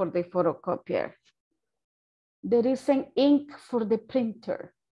toner for the photocopier. there is an ink for the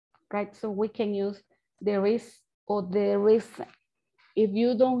printer, right? So we can use there is or there isn't. If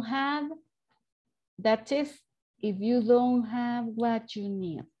you don't have, that is, if you don't have what you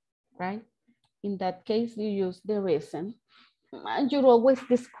need, right? In that case, you use there isn't. And you're always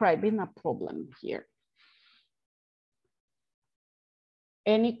describing a problem here.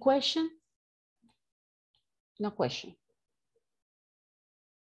 Any question? No question.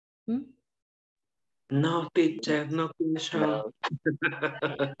 No, teacher, no question.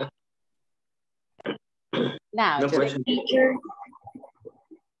 Now, No question. Teacher.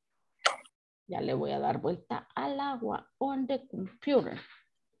 Ya le voy a dar vuelta al agua on the computer.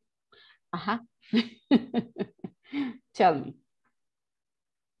 Ajá. Tell me.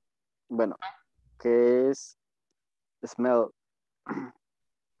 Bueno, ¿qué es smell?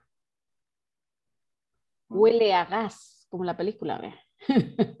 Huele a gas, como la película, ¿ve?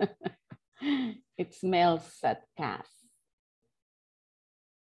 It smells at gas.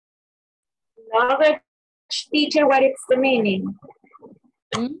 Luggage, teacher, what is the meaning?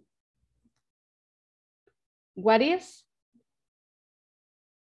 What is?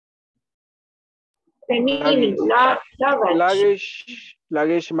 The meaning, luggage.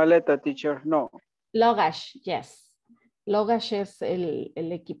 Luggage, maleta, teacher, no. Luggage, yes. Luggage es el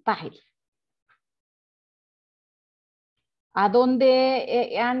equipaje. ¿A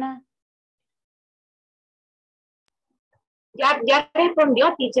dónde, Ana? Ya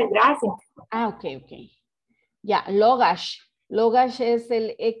respondió, teacher, gracias. Ah, ok. Ya, luggage. Luggage es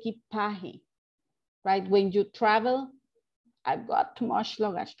el equipaje. Right, when you travel, I've got too much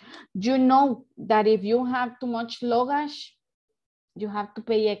luggage. You know that if you have too much luggage, you have to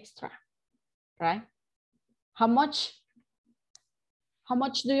pay extra, right? How much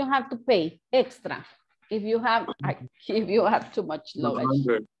do you have to pay extra if you have too much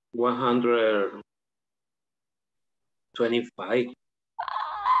luggage? 125.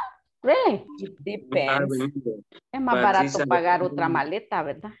 Really? It depends. Es más barato pagar otra maleta,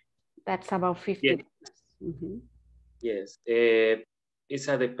 ¿verdad? That's about $50. Yes. Yes. It's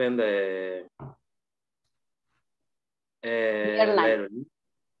a depend airline.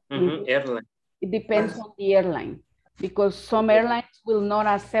 Airline. It depends on the airline because some airlines will not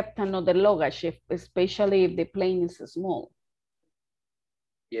accept another luggage, especially if the plane is small.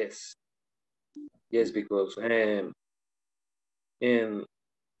 Yes. Yes, because in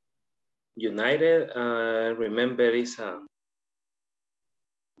United, remember is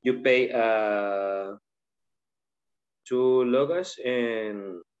you pay 2 luggage,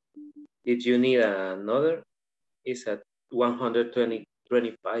 and if you need another, it's at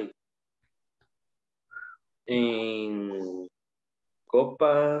 125. In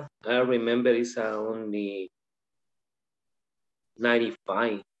Copa, I remember it's only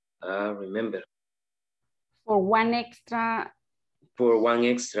 95. I remember. For one extra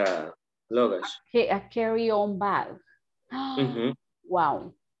luggage. A carry-on bag.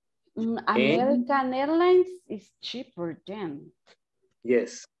 Wow. American Airlines is cheaper then.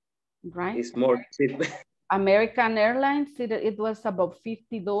 Yes. Right? It's more cheap. American Airlines, it was about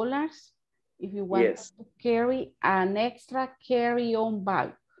 $50 if you want to carry an extra carry-on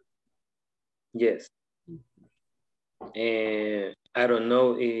bag. Yes. I don't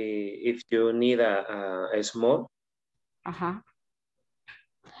know if you need a small.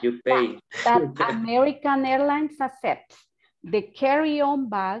 You pay. That American Airlines accepts the carry-on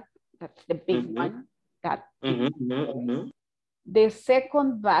bag, that's the big one. That The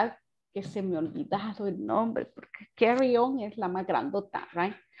second bag, que se me ha olvidado el nombre, porque carry-on es la más grandota,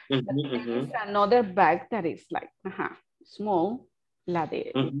 right? There is another bag that is like small, la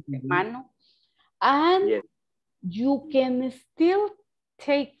de mano. And you can still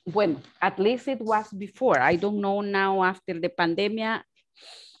take, well, at least it was before. I don't know now after the pandemic,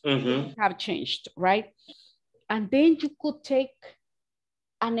 things have changed, right? And then you could take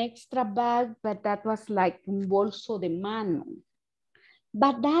an extra bag, but that was like un bolso de mano.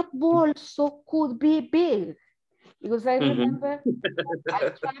 But that bolso could be big. Because I remember I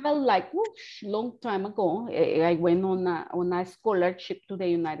traveled like whoosh, long time ago. I went on a scholarship to the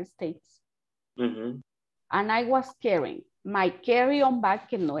United States. And I was carrying my carry-on bag,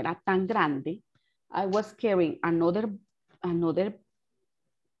 que no era tan grande. I was carrying another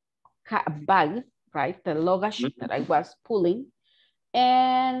bag, right? The luggage that I was pulling.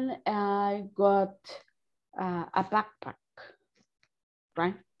 And I got a backpack,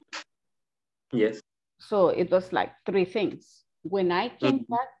 right? Yes. So it was like 3 things. When I came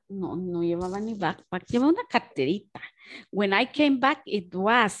back, no llevaba ni backpack, llevaba una carterita. When I came back, it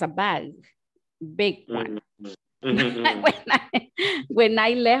was a bag, big one. When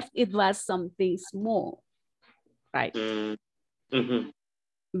I left, it was something small. right? Mm-hmm.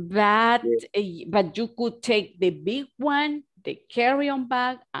 But you could take the big one, the carry-on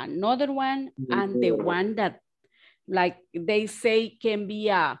bag, another one, and the one that, like they say, can be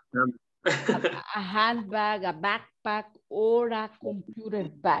a handbag, a backpack, or a computer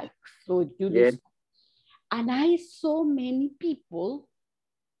bag. So you Yes. and I saw many people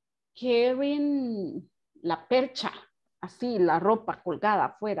carrying la percha, así, la ropa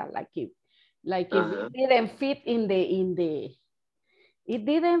colgada afuera, like if it didn't fit it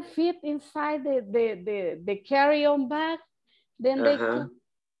didn't fit inside the carry-on bag, then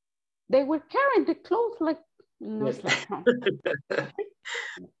they were carrying the clothes like, yes.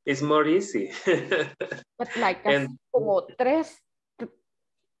 It's more easy. But like como 3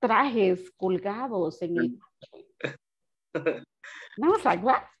 trajes colgados en el. And I was like,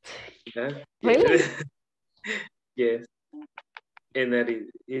 what? Really? Yes. And that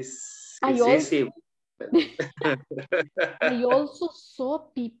is easy. I also saw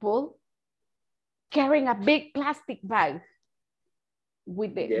people carrying a big plastic bag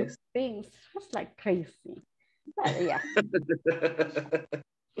with the things. It was like crazy. But yeah.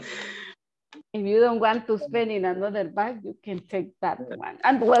 If you don't want to spend in another bag, you can take that one.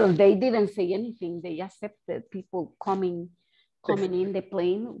 And well, they didn't say anything. They accepted people coming in the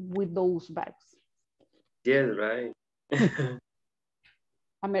plane with those bags. Yes, right.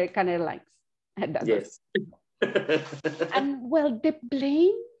 American Airlines. Yes. And well, the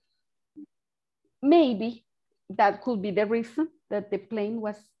plane, maybe that could be the reason that the plane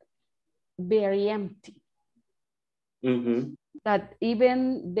was very empty. Mm-hmm. That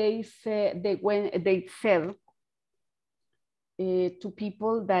even they said to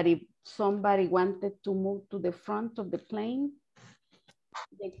people that if somebody wanted to move to the front of the plane,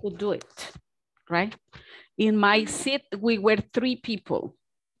 they could do it, right? In my seat, we were 3 people.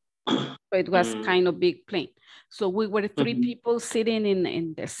 So it was kind of big plane. So we were 3 people sitting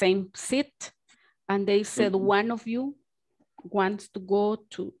in the same seat, and they said one of you wants to go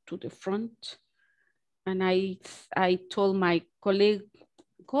to the front. And I told my colleague,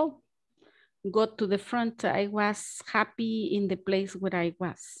 go to the front. I was happy in the place where I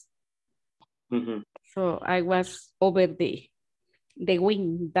was. So I was over the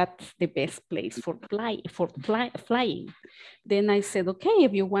wing. That's the best place for flying. Then I said, okay,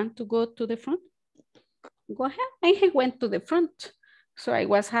 if you want to go to the front, go ahead. I went to the front. So I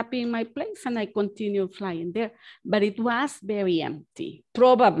was happy in my place and I continued flying there. But it was very empty.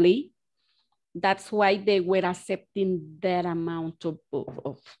 Probably that's why they were accepting that amount of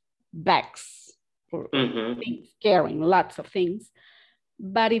bags or things, carrying lots of things.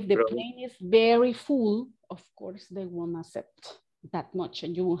 But if the plane is very full, of course, they won't accept that much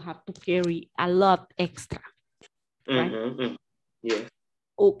and you will have to carry a lot extra. Right? Yes.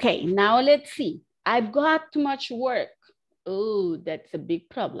 Okay, now let's see. I've got too much work. Oh, that's a big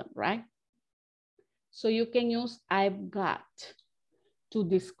problem, right? So you can use I've got to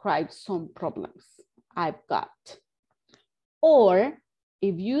describe some problems. I've got. Or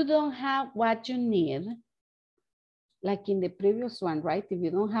if you don't have what you need, like in the previous one, right? If you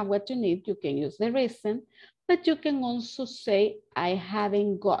don't have what you need, you can use the reason, but you can also say, I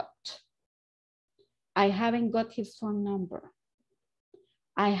haven't got. I haven't got his phone number.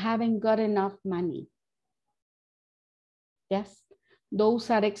 I haven't got enough money. Yes, those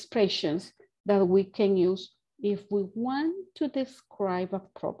are expressions that we can use if we want to describe a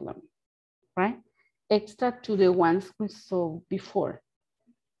problem, right? Extra to the ones we saw before.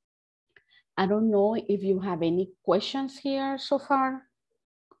 I don't know if you have any questions here so far.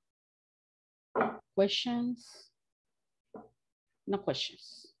 Questions? No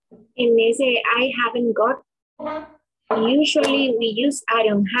questions. And they say, I haven't got. Usually we use I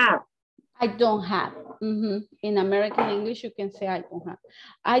don't have. I don't have. In American English, you can say I don't have.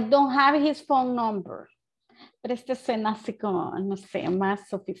 I don't have his phone number. Pero este suena así como, no sé, más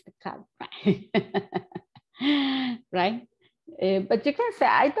sofisticado. Right? But you can say,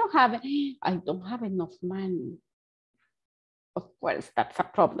 I don't have enough money. Of course, that's a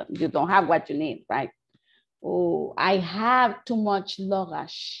problem. You don't have what you need, right? Oh, I have too much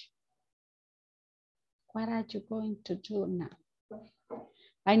luggage. What are you going to do now?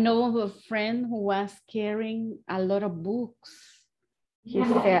 I know of a friend who was carrying a lot of books. He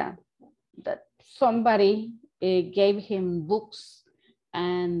said that somebody gave him books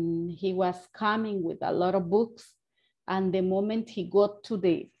and he was coming with a lot of books. And the moment he got to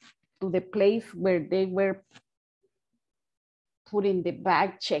the place where they were putting the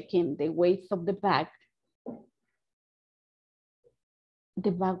bag, checking the weight of the bag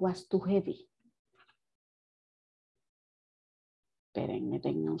was too heavy. Espérenme,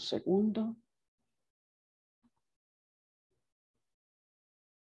 denme un segundo.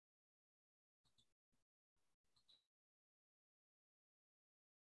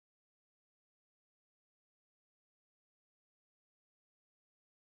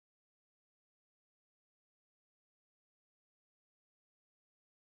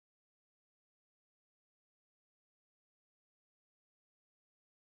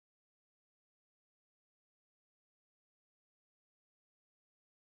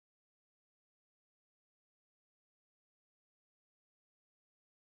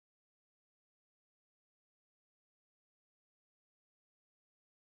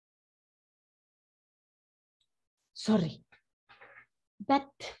 sorry. But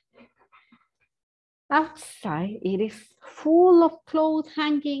outside it is full of clothes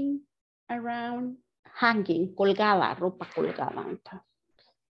hanging around, colgada, ropa colgada,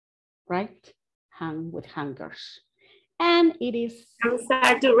 right? Hang with hangers. And it is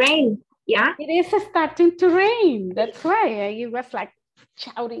start to rain. Yeah. It is starting to rain. That's why it was like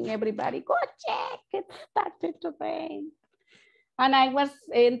shouting everybody, go check, it started to rain. And I was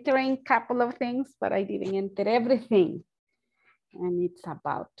entering a couple of things, but I didn't enter everything. And it's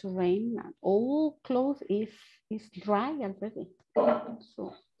about to rain. And all clothes is dry already.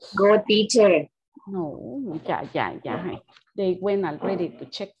 So, go teacher. No, yeah. They went already to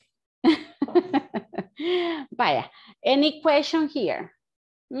check. Vaya, any question here?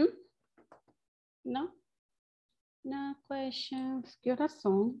 No? No questions. ¿Qué horas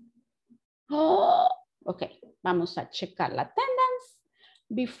son? Oh, ok, vamos a checar la attendance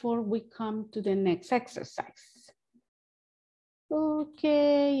before we come to the next exercise. Ok,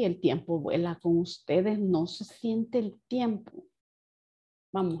 el tiempo vuela con ustedes, no se siente el tiempo.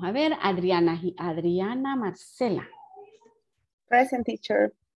 Vamos a ver, Adriana Marcela. Present,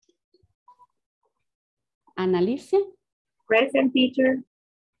 teacher. Analicia. Present, teacher.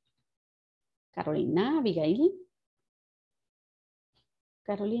 Carolina, Abigail.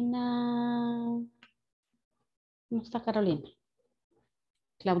 Carolina. ¿Cómo está Carolina?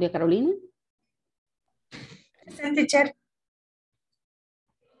 Claudia Carolina. Present, teacher.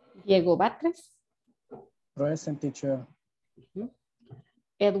 Diego Batres. Present, teacher.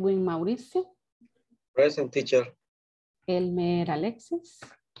 Edwin Mauricio. Present, teacher. Elmer Alexis.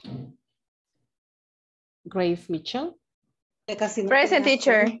 Grace Michelle. Present,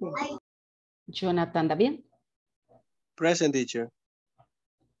 teacher. Jonathan David. Present, teacher.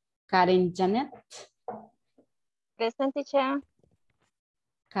 Karen Janet. Present, teacher.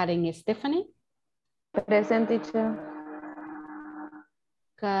 Karen Stephanie. Present, teacher.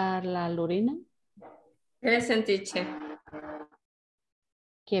 Carla Lorena. Present, teacher.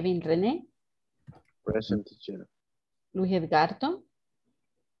 Kevin René. Present, teacher. Luis Edgardo.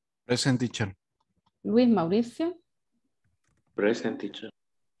 Present, teacher. Luis Mauricio. Present, teacher.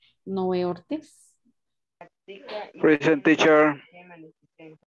 Noé Ortiz. Present, teacher.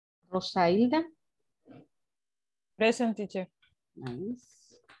 Rosa Hilda. Present, teacher.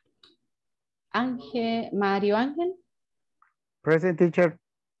 Nice. Mario Ángel. Present, teacher.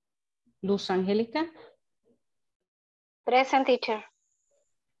 Luz Angélica. Present, teacher.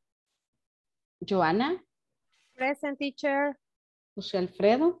 Joana. Present, teacher. José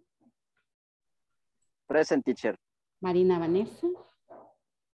Alfredo. Present, teacher. Marina Vanessa.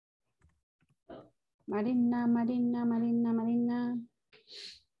 Marina.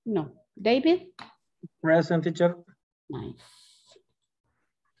 No. David. Present, teacher. Nice.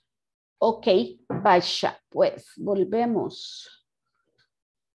 Ok, vaya, pues volvemos.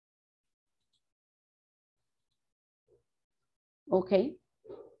 Okay.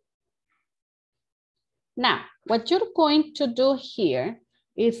 Now, what you're going to do here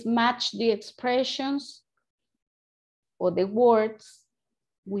is match the expressions or the words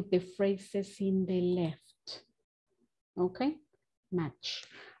with the phrases in the left. Okay, match.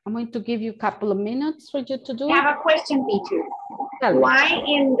 I'm going to give you a couple of minutes for you to do it. I have a question, teacher. Why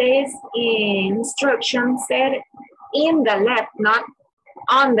in this instruction said in the left, not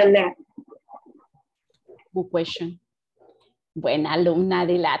on the left? Good question. Buena alumna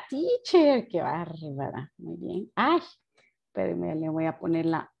de la teacher. Qué bárbara. Muy bien. Ay, espérenme, le voy a poner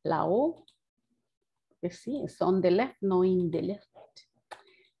la O. Que sí, es on the left, no in the left.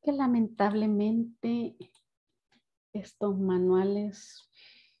 Que lamentablemente estos manuales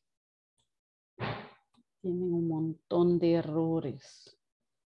tienen un montón de errores.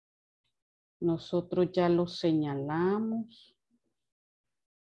 Nosotros ya los señalamos.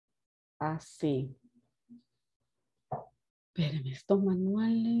 Así. Espérenme, estos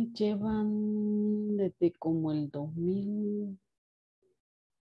manuales llevan desde como el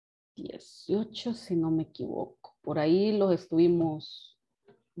 2018, si no me equivoco. Por ahí los estuvimos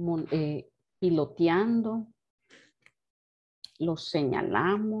piloteando, los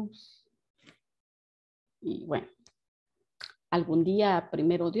señalamos. Y bueno, algún día,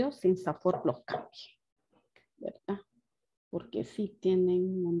 primero Dios, INSAFORP los cambie, ¿verdad? Porque sí tienen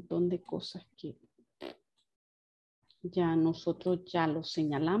un montón de cosas que ya nosotros ya los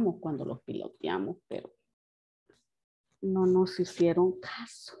señalamos cuando los piloteamos, pero no nos hicieron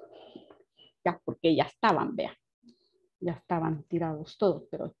caso. Ya, porque ya estaban, vean. Ya estaban tirados todos,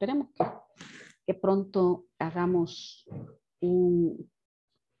 pero esperemos que pronto hagamos un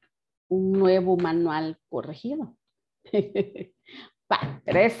nuevo manual corregido Va,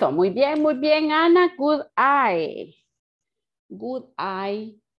 pero eso, muy bien, Ana. Good eye. Good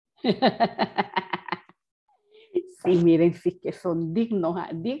eye. Sí, miren, sí que son dignos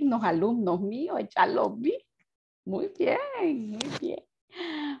alumnos míos, ya los vi. Muy bien, muy bien.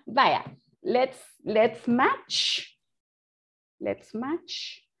 Vaya, let's match. Let's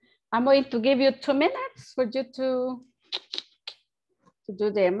match. I'm going to give you 2 minutes for you to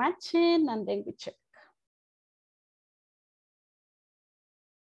do the matching and then we check.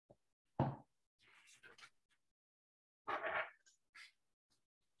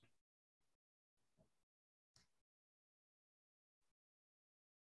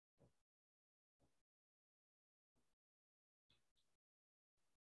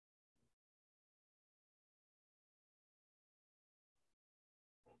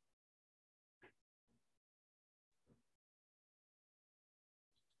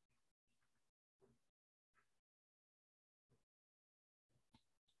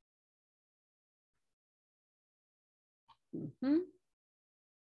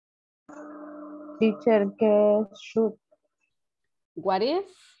 Teacher, ¿qué es should? What is?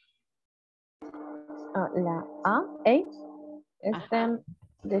 La A, están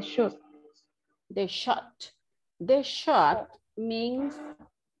the should. The shot. The shot means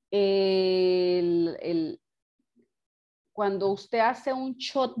cuando usted hace un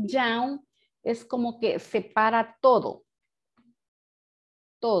shutdown, es como que separa todo.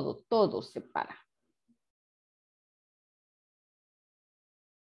 Todo separa.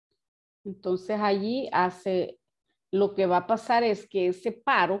 Entonces allí lo que va a pasar es que ese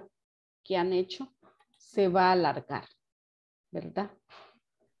paro que han hecho se va a alargar, ¿verdad?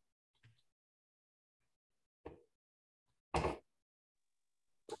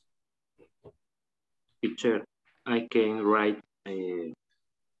 Teacher, I can write.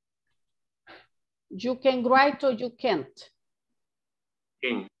 You can write or you can't.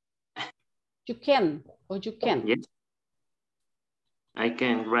 Can. You can or you can't. Yes. I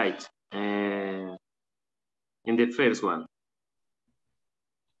can write in the first one.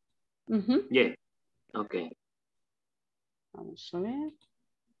 Yeah. Okay. Vamos a ver.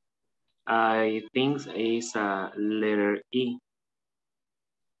 I think it's a letter E.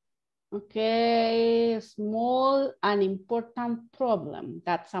 Okay, small and important problem.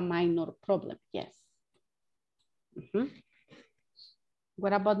 That's a minor problem, yes.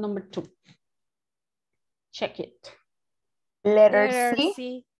 What about number 2? Check it. Letter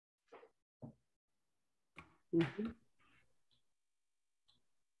C.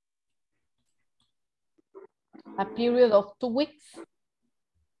 A period of 2 weeks.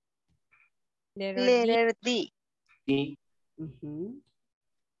 Letter D. D.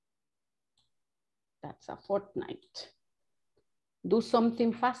 That's a fortnight. Do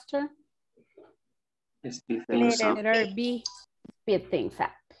something faster. Letter B. Speed things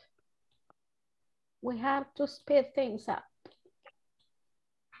up. We have to speed things up.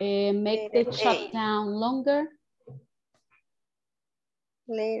 Make the shutdown longer.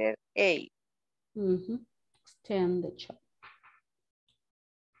 Letter A. Extend the shut.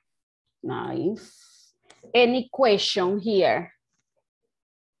 Nice. Any question here?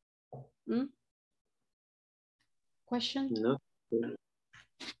 Question? No.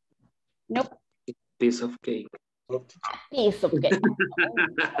 Nope. Piece of cake. Piece of cake.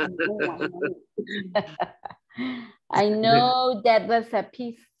 I know that was a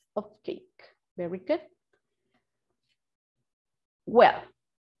piece of cake. Very good. Well,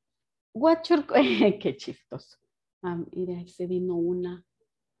 what you're going... Qué chistoso. Mira, se vino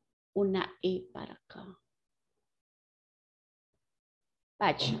una E para acá.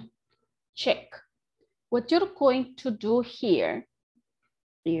 Vaya, check. What you're going to do here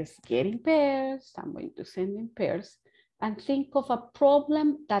is get in pairs. I'm going to send in pairs and think of a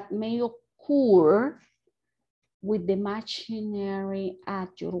problem that may occur with the machinery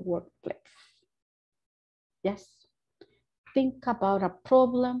at your workplace. Yes. Think about a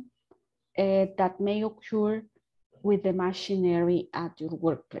problem that may occur with the machinery at your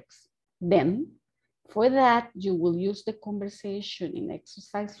workplace. Then, for that, you will use the conversation in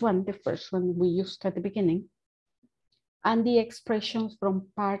exercise 1, the first one we used at the beginning, and the expressions from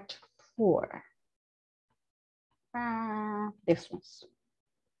part 4. This one's,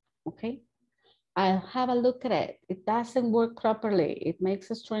 okay? I'll have a look at it. It doesn't work properly. It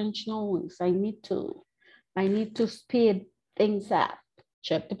makes a strange noise. I need to speed things up.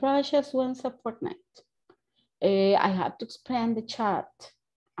 Check the process once a fortnight. I have to expand the chat.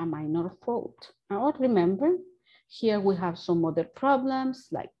 A minor fault. Now remember, here we have some other problems,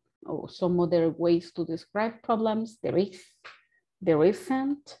 like some other ways to describe problems. There is, there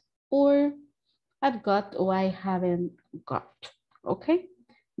isn't, or I've got or I haven't got. Okay,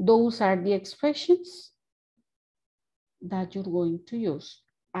 those are the expressions that you're going to use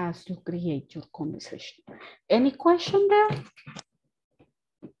as you create your conversation. Any question there?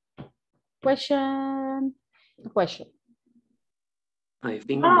 Question? Question? I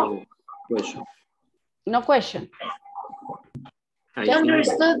think no question. No question? I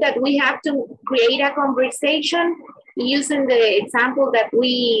understood that we have to create a conversation using the example that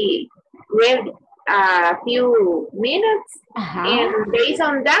we read a few minutes, and based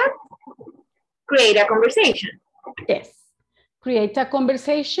on that, create a conversation. Yes. Create a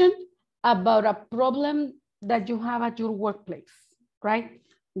conversation about a problem that you have at your workplace, right?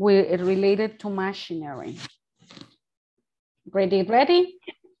 Related to machinery. Ready, ready?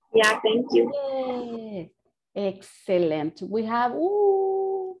 Yeah, thank you. Yeah. Excellent. We have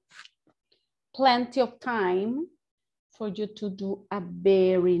plenty of time for you to do a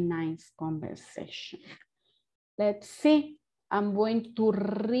very nice conversation. Let's see. I'm going to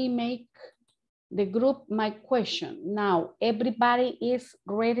remake the group my question. Now, everybody is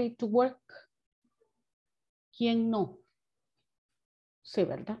ready to work. ¿Quién no? Sí,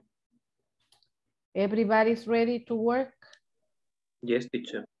 ¿verdad? Everybody's ready to work. Yes,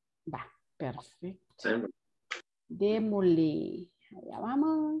 teacher. Va, perfecto. Démosle. Allá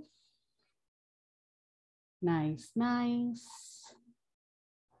vamos. Nice, nice.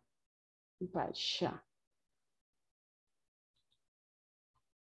 Vaya.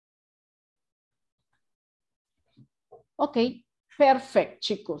 Ok, perfect,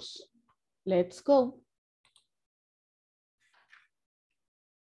 chicos. Let's go.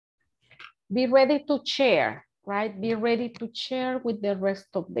 Be ready to share, right? Be ready to share with the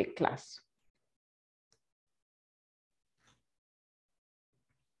rest of the class.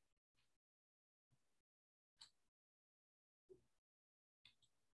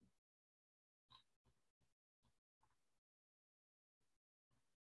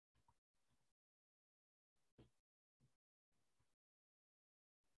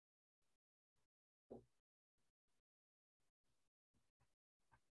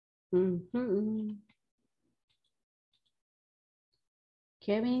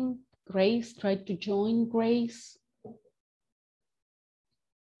 Kevin, Grace, try to join Grace.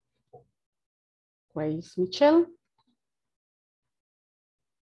 Grace, Michelle.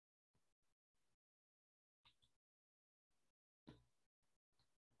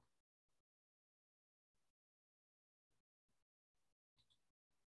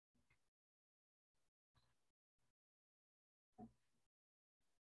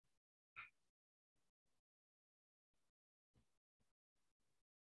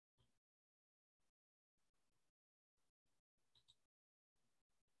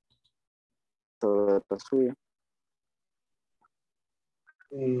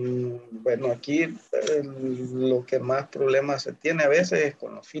 Bueno, aquí lo que más problemas se tiene a veces es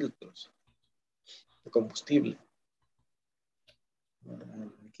con los filtros de combustible.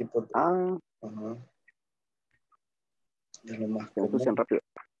 Equipo de, es lo más común. Rápido.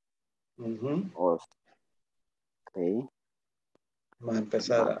 Vamos a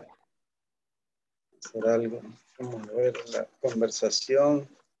empezar a hacer algo. Vamos a ver la conversación.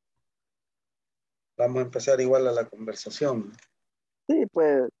 Vamos a empezar igual a la conversación. Sí, se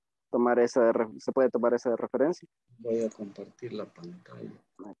puede tomar esa de referencia. Voy a compartir la pantalla.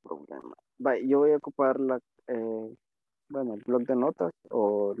 No hay problema. Yo voy a ocupar el blog de notas,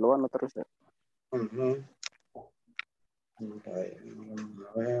 o lo va a anotar usted. Vamos a ver.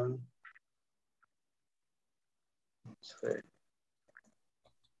 Sí.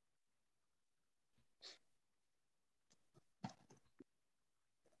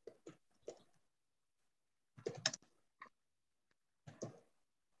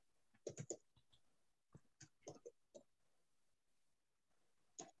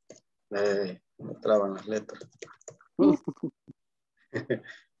 Me traban las letras.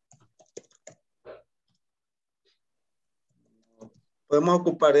 Podemos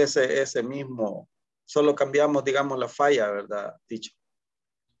ocupar ese mismo, solo cambiamos, digamos, la falla, ¿verdad, teacher?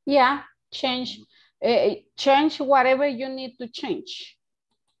 Yeah, change whatever you need to change.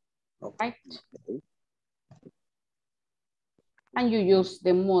 Okay. Right? And you use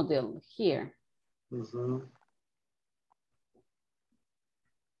the model here.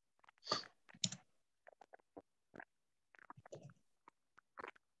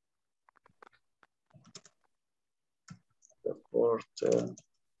 Report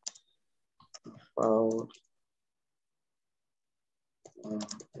about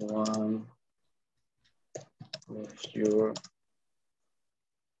one of your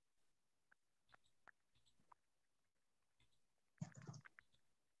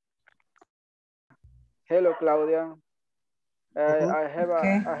Hello, Claudia. I have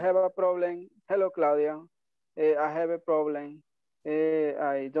a problem. Hello, Claudia. I have a problem.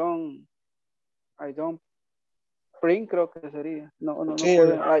 I don't print, creo que sería. No Sí,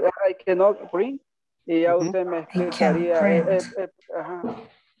 puedo. I cannot print. Y ya usted me explicaría. Ajá.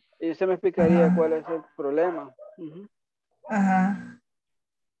 Y usted me explicaría cuál es el problema. Ajá.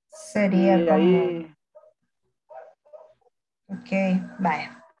 Sería y como... ahí. Ok,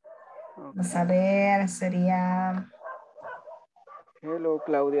 vaya. Vamos a ver, sería... Hello,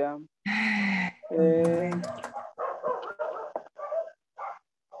 Claudia.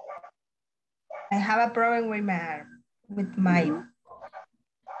 I have a problem with my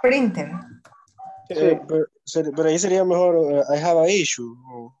printer. Sí. Pero ahí sería mejor, I have a issue.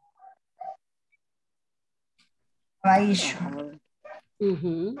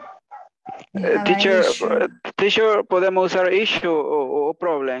 Teacher, podemos usar issue o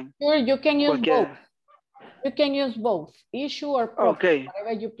problem. Sure, you can use Cualquiera. both. You can use both, issue or problem, Okay.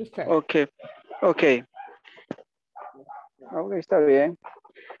 whatever you prefer. Okay. Okay, está bien.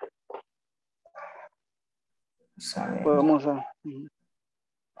 Podemos usar.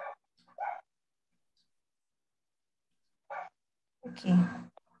 Okay.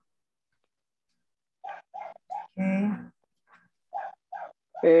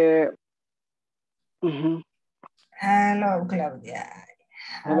 Hello, Claudia.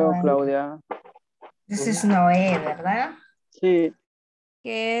 Hello, Claudia. This is Noé, ¿verdad? Sí.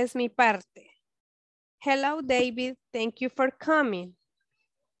 ¿Qué es mi parte? Hello, David. Thank you for coming.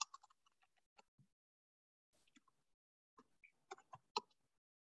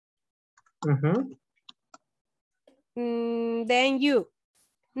 Then you.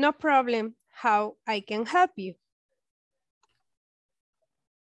 No problem. How I can help you?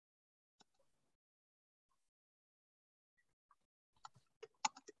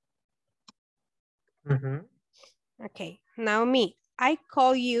 Okay, now me. I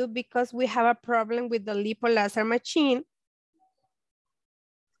call you because we have a problem with the lipo laser machine.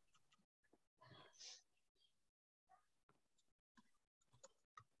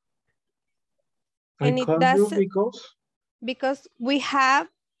 And it does because we have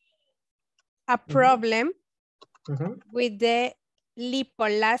a problem with the lipo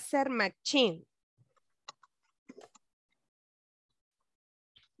laser machine.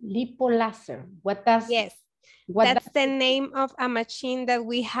 Lipo laser. What does? Yes. That's the name of a machine that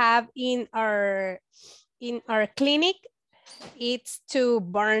we have in our clinic. It's to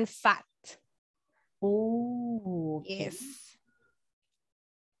burn fat. Oh, okay. Yes.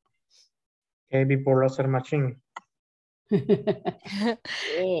 Okay, lipo laser machine.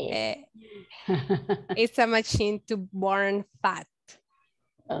 It's a machine to burn fat.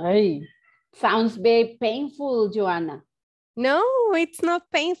 Ay, sounds very painful, Joanna. No, it's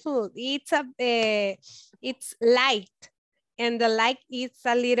not painful. It's it's light, and the light is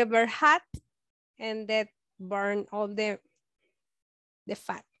a little bit hot, and that burn all the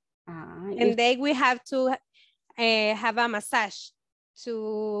fat. And then we have to have a massage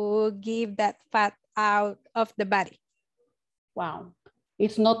to give that fat out of the body. Wow,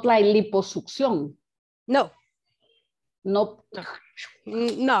 it's not like liposuction. No. Nope.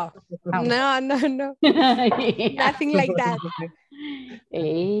 No. Nothing like that.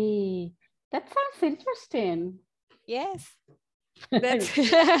 Hey, that sounds interesting. Yes. That's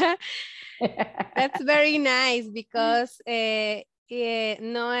that's very nice because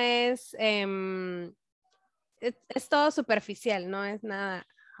no es es todo superficial, no es nada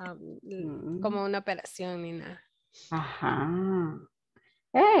como una operación ni nada. Ajá.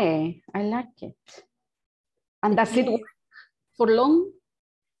 Hey, I like it. And does it work for long?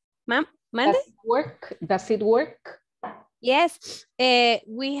 Ma'am, Does it work? Yes,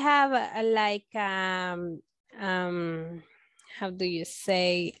 we have like how do you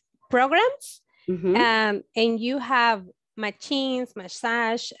say, programs, and you have machines,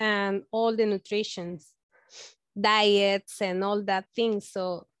 massage, and all the nutritions, diets, and all that thing.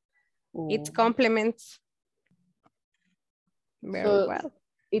 So it complements very well.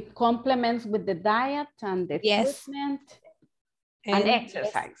 It complements with the diet and the treatment and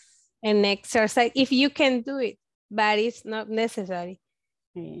exercise. And exercise, if you can do it, but it's not necessary.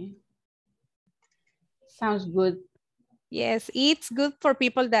 Sounds good. Yes, it's good for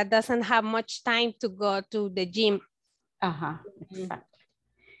people that doesn't have much time to go to the gym. Exactly.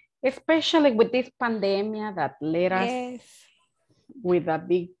 Especially with this pandemic that led us with a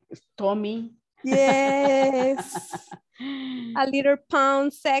big tummy. Yes. A little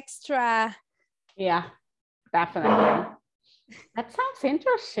pounds extra. Yeah, definitely. That sounds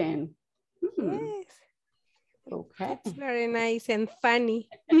interesting. Yes. Okay. It's very nice and funny.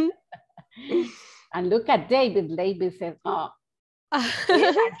 And look at David. David says, oh, Are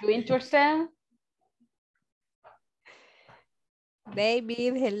you interested?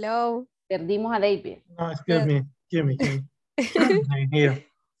 David, hello. Perdimos a David. No, excuse me. I'm here.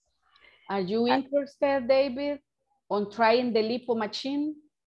 Are you interested, David, on trying the lipo machine?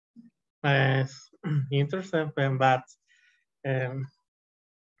 Interesting, but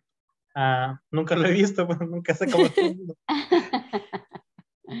nunca lo he visto, pues nunca sé cómo hacerlo.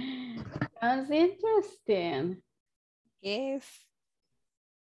 That's interesting. Yes.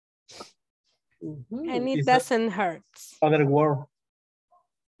 And it doesn't hurt. Other word.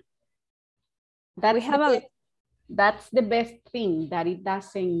 That's the best thing, that it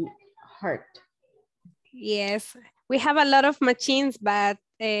doesn't hurt. Yes, we have a lot of machines, but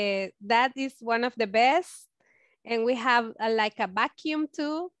that is one of the best. And we have like a vacuum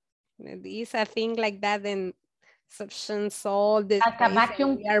too. It's a thing like that, and suctions all the like a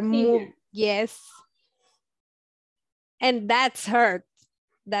vacuum cleaner. Yes. And that's hurt.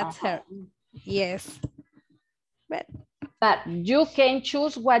 That's hurt. Yes. But you can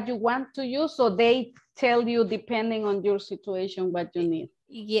choose what you want to use, so they tell you depending on your situation what you need.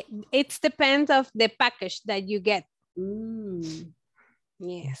 Yeah, it depends of the package that you get.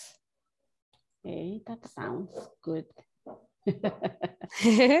 Yes. Okay, that sounds good.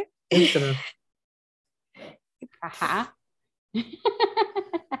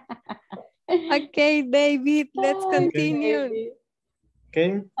 Okay, David, let's continue.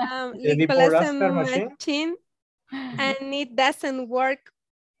 Okay. Nicholas machine, and it doesn't work.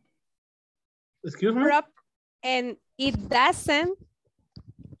 Excuse me? And it doesn't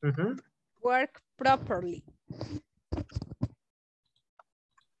work properly.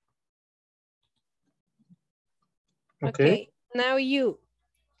 Okay, now you.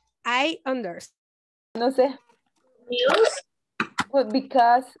 I understand. No sé. News? Good,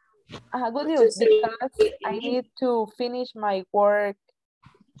 because good news, because I need to finish my work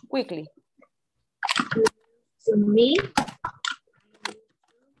quickly. To me?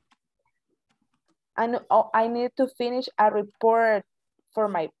 I need to finish a report for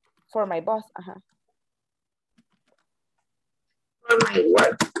my boss. For my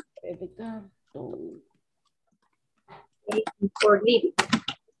work. For living.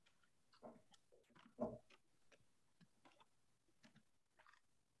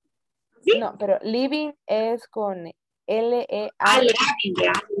 ¿Sí? No, pero living es con L-E-A.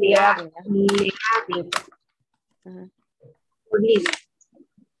 For living.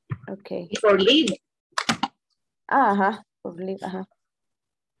 Okay. For living. For living,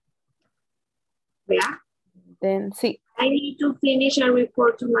 Yeah. Then sí. I need to finish a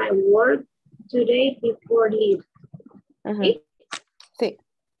report to my work today before leave. ¿Sí? Sí.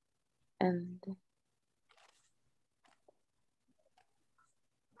 And...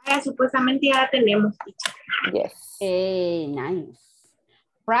 supuestamente ya tenemos. Yes. Nice.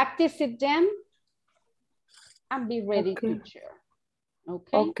 Practice it then and be ready to share.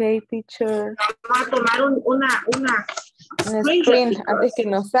 Okay. Okay, teacher. Vamos a tomar una screen antes que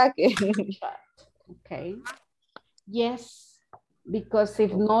nos saque. Okay. Yes, because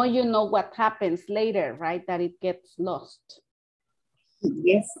if no, you know what happens later, right? That it gets lost.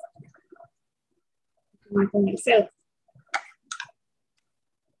 Yes. Con yourself.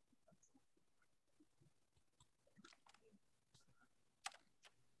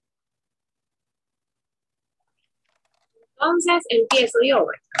 Entonces empiezo yo.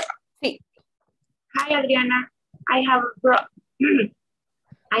 Sí. Hi Adriana, I have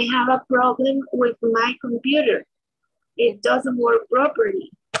a problem with my computer. It doesn't work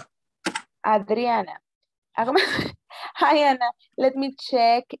properly. Adriana. Hi Anna, let me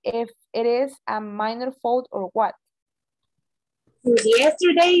check if it is a minor fault or what. Since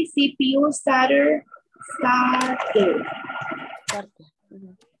yesterday, CPU started.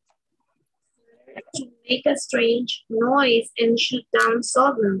 To make a strange noise and shut down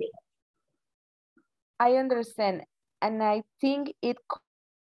suddenly. I understand, and I think it.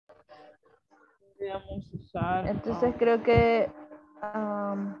 Entonces creo que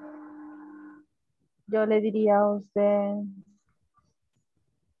yo le diría a usted,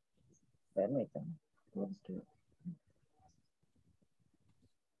 permítame.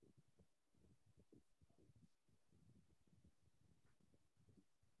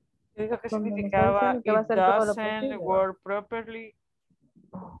 ¿Qué dijo que significaba it doesn't work properly?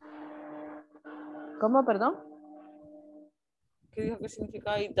 ¿Cómo, perdón? ¿Qué dijo que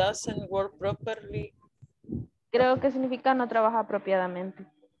significaba it doesn't work properly? Creo que significa no trabaja apropiadamente.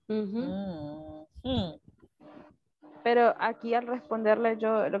 Pero aquí al responderle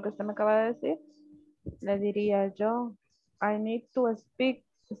yo lo que usted me acaba de decir, le diría yo, I need to speed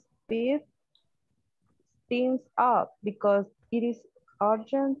things up because it is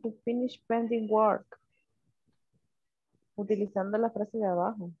urgent to finish pending work. Utilizando la frase de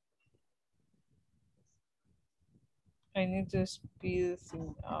abajo. I need to speed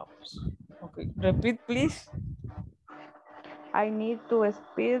things up. Okay, repeat please. I need to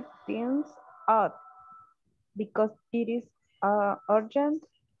speed things up because it is urgent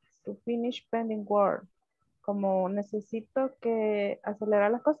to finish pending work. Como necesito que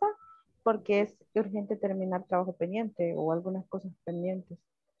acelerar las cosas porque es urgente terminar trabajo pendiente o algunas cosas pendientes.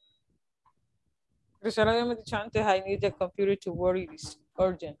 Pero solo habíamos dicho antes, I need the computer to work, it is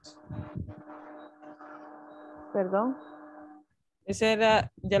urgent. ¿Perdón? Esa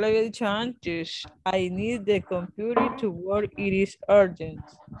era, ya lo había dicho antes, I need the computer to work, it is urgent.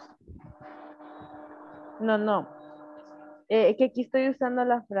 No. Que aquí estoy usando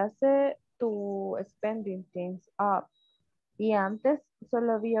la frase to spending things up. Y antes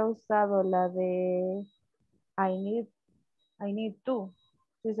solo había usado la de I need to.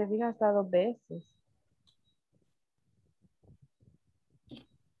 Si se fijan, hasta 2 veces.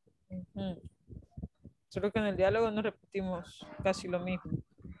 Solo que en el diálogo no repetimos casi lo mismo.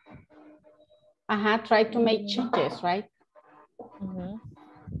 Ajá, try to make changes, right?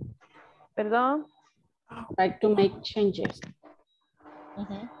 Perdón. Try to make changes.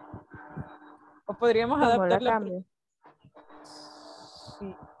 O podríamos ¿Cómo adaptarla. la cambio?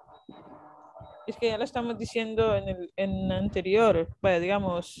 Sí. Es que ya lo estamos diciendo en anterior. Vaya,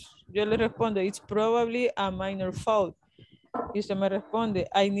 digamos, yo le respondo, it's probably a minor fault. Y usted me responde,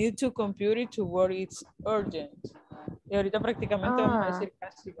 I need to computer to work, it's urgent. Y ahorita prácticamente vamos a decir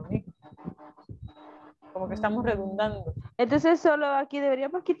casi lo mismo. Como que estamos redundando. Entonces solo aquí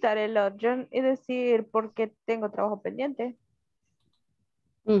deberíamos quitar el urgent y decir porque tengo trabajo pendiente.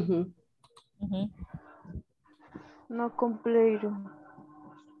 No cumplieron.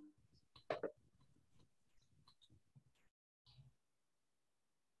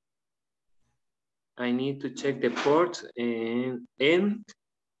 I need to check the port en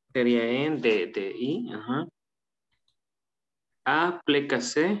sería en de I, ajá. A, pleca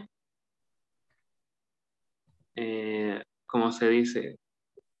C, ¿cómo se dice?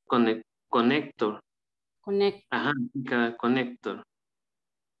 Conector. Ajá, cada conector.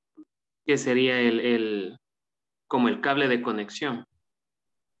 Que sería como el cable de conexión.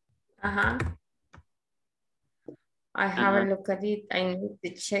 Ajá. I have a look at it. I need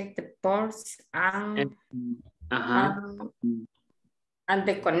to check the ports and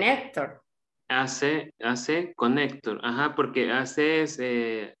the connector. AC connector. Ajá, porque AC es,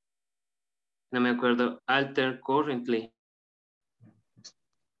 no me acuerdo, alter currently.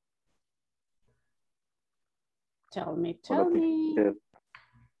 Tell me.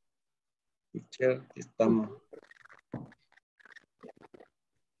 Teacher, estamos.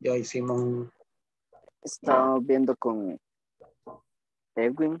 Ya hicimos Estamos viendo con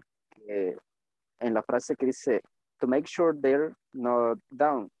Edwin en la frase que dice to make sure they're not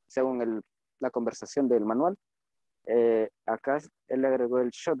down, según la conversación del manual. Acá él le agregó el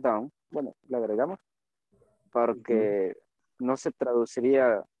shutdown, bueno, le agregamos porque no se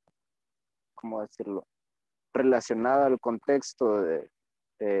traduciría, ¿cómo decirlo? Relacionado al contexto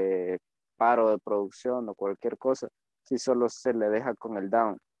de paro de producción o cualquier cosa, si solo se le deja con el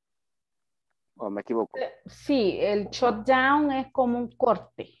down. ¿O me equivoco? Sí, el shutdown es como un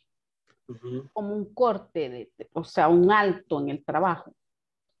corte. Como un corte, o sea, un alto en el trabajo.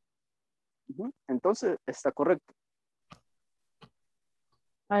 Entonces, está correcto.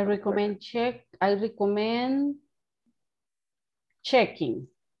 I recommend checking.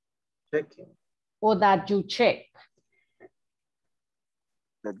 Or that you check.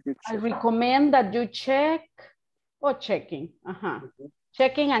 I recommend that you check or checking.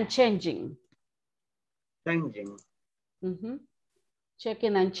 Checking and changing.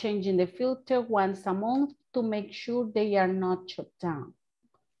 Checking and changing the filter once a month to make sure they are not shut down.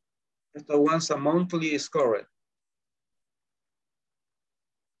 Esto once a monthly is correct.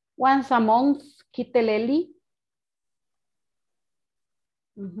 Once a month, quítele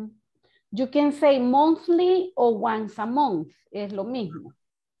You can say monthly or once a month. Es lo mismo.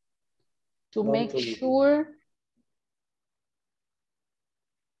 To make sure.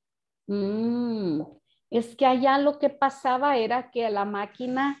 Es que allá lo que pasaba era que a la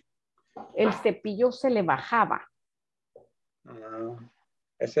máquina el cepillo se le bajaba.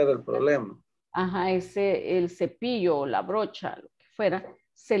 Ese era el problema. Ajá, el cepillo o la brocha, lo que fuera,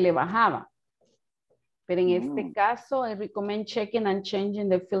 se le bajaba. Pero en este caso, I recommend checking and changing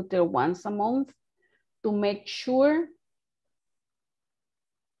the filter once a month to make sure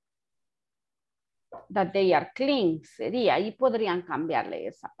that they are clean. Sería, ahí podrían cambiarle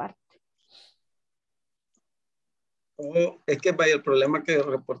esa parte. Oh, es que vaya, el problema que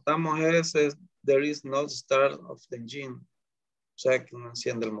reportamos es there is no start of the engine. O sea, que no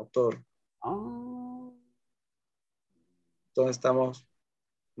enciende el motor. Oh. Entonces estamos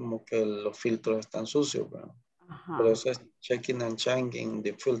como que los filtros están sucios, ¿verdad? Ajá. Por eso es checking and changing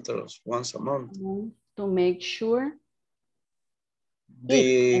the filters once a month. To make sure.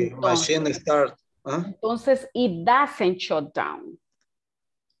 The machine start. ¿Ah? Entonces, it doesn't shut down.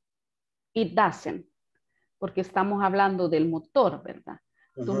 It doesn't. Porque estamos hablando del motor, ¿verdad?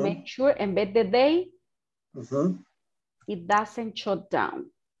 To make sure, en vez de they, it doesn't shut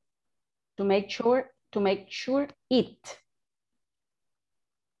down. To make sure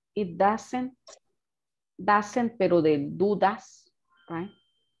it doesn't, pero de dudas, right?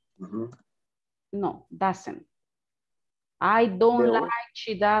 No, doesn't. I don't like,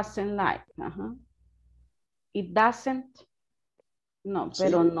 she doesn't like. It doesn't. No, Sí.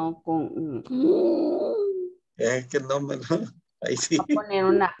 pero no con... Es que no me lo... Ahí sí. Voy a poner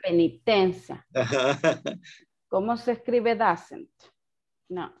una penitencia. ¿Cómo se escribe doesn't?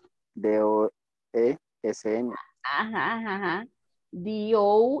 No. D-O-E-S-N. Ajá.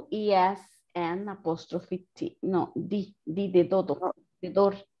 D-O-E-S-N apóstrofe T. No, D de dodo. No. De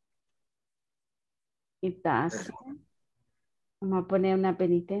dor. It doesn't. Vamos a poner una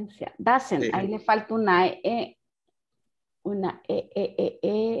penitencia. Doesn't. Sí. Ahí le falta una E. Una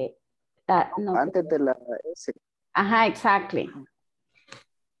E. No. Antes de la S. Ajá, exactly.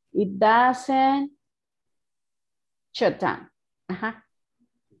 It doesn't shut down. Ajá.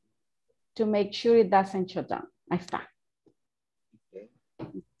 To make sure it doesn't shut down. Ahí está.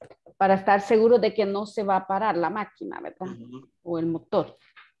 Para estar seguro de que no se va a parar la máquina, ¿verdad? O el motor.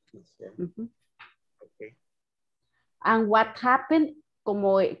 Okay. And what happened,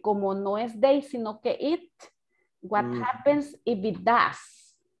 como no es they, sino que it, what happens if it does?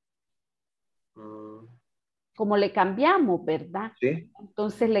 Como le cambiamos, ¿verdad? Sí.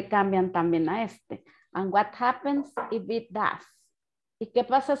 Entonces le cambian también a este. And what happens if it does? ¿Y qué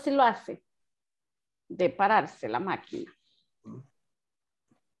pasa si lo hace? De pararse la máquina.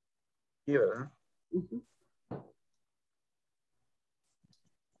 Sí, ¿verdad?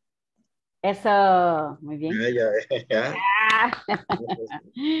 Eso, muy bien. Ya.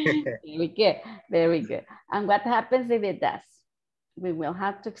 Very good. And what happens if it does? We will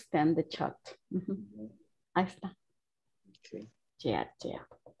have to extend the shot. Ahí está. Okay. Yeah.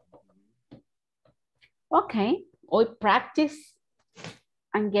 Okay, hoy practice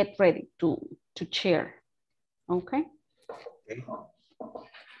and get ready to share. Okay.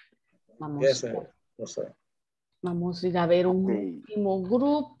 Vamos. Vamos a ir a ver un último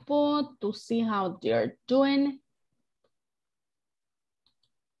grupo to see how they're doing.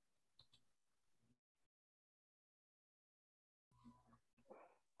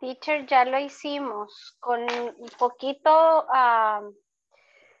 Teacher, ya lo hicimos con un poquito,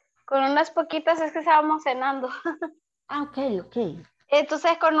 con unas poquitas, es que estábamos cenando. Ok.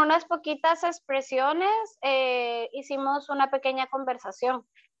 Entonces, con unas poquitas expresiones, hicimos una pequeña conversación.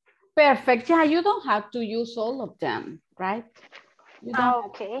 Perfect. Yeah, you don't have to use all of them, right? You don't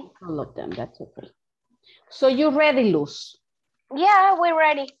okay. have to use all of them. That's okay. So you ready, Luz? Yeah, we're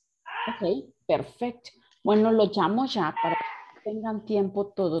ready. Okay, perfect. Bueno, lo llamo ya para que tengan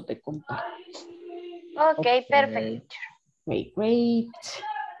tiempo todos de compartir. Okay, perfect. Great.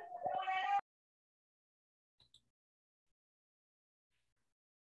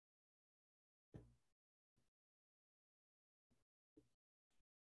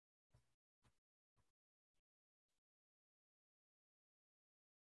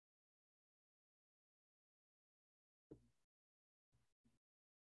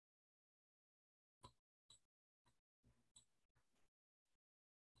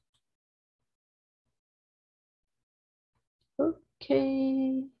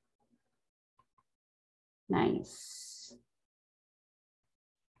 Okay. Nice.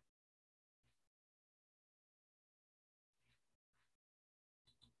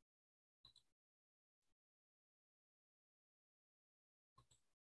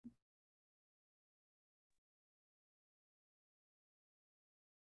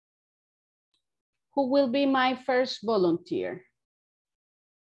 Who will be my first volunteer?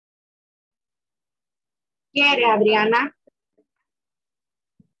 Quiere, Adriana.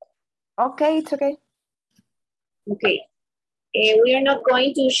 Okay, it's okay. Okay. We are not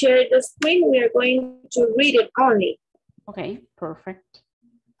going to share the screen. We are going to read it only. Okay, perfect.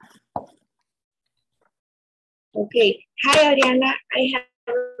 Okay. Hi, Adriana. I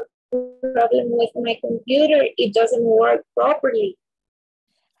have a problem with my computer. It doesn't work properly.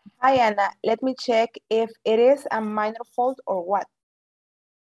 Hi, Anna. Let me check if it is a minor fault or what.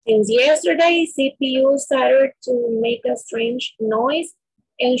 Since yesterday, CPU started to make a strange noise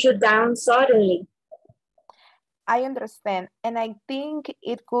and shut down suddenly. I understand, and I think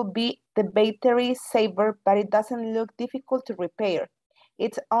it could be the battery saver, but it doesn't look difficult to repair.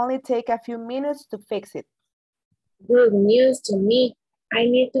 It's only take a few minutes to fix it. Good news to me. I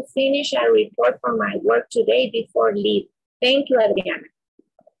need to finish a report for my work today before leave. Thank you, Adriana.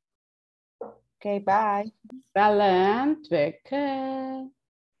 Okay, bye. Excellent, Becca.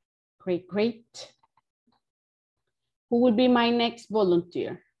 Great, great. Who will be my next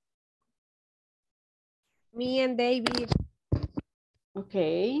volunteer? Me and David.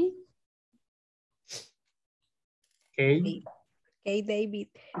 Okay. Okay. Okay, David.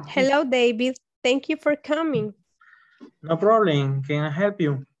 Hello, David. Thank you for coming. No problem. Can I help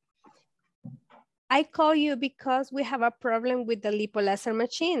you? I call you because we have a problem with the lipolaser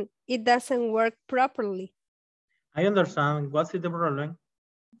machine. It doesn't work properly. I understand. What's the problem?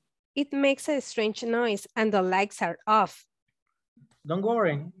 It makes a strange noise and the lights are off. Don't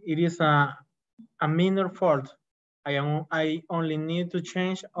worry. It is a minor fault. I only need to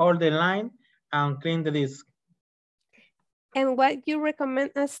change all the line and clean the disk. And what you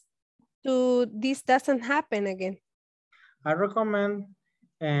recommend us to this doesn't happen again? I recommend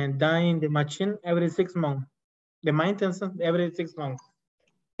dying the machine every 6 months. The maintenance every 6 months.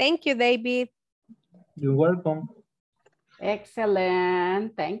 Thank you, David. You're welcome.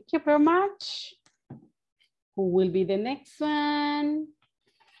 Excellent. Thank you very much. Who will be the next one?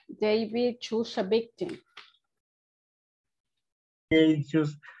 David, choose a victim. Okay,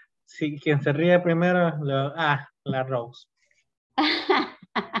 choose. Sí, quien se ríe primero, la Rose.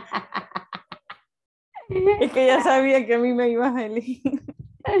 Es que ya sabía que a mí me ibas a elegir.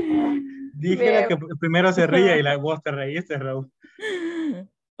 Dije que primero se ríe y vos te reíste, Rose.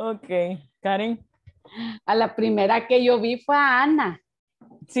 Ok, Karen. A la primera que yo vi fue a Ana.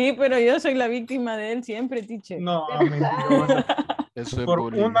 Sí, pero yo soy la víctima de él siempre, teacher. No, mentirosa. Eso es Por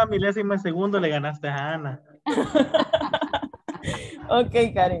bullying. una milésima de segundo le ganaste a Ana.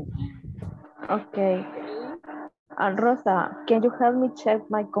 Ok, Karen. Okay. Rosa, can you help me check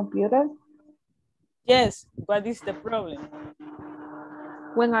my computer? Yes, what is the problem?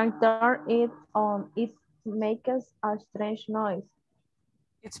 When I turn it on, it makes a strange noise.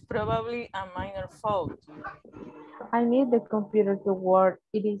 It's probably a minor fault. I need the computer to work.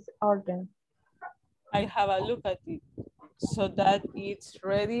 It is urgent. I have a look at it so that it's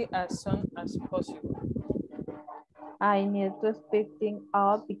ready as soon as possible. I need to speed things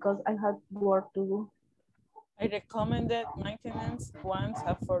up because I have work to do. I recommended maintenance once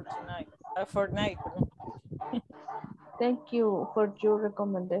a fortnight. Thank you for your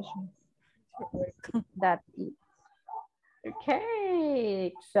recommendations. You're welcome. That's it.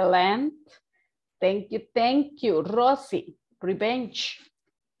 Okay, excellent. Thank you, thank you. Rosie, revenge.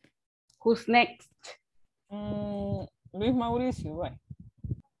 Who's next? Luis Mauricio, right?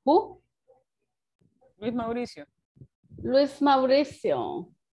 Who? Luis Mauricio. Luis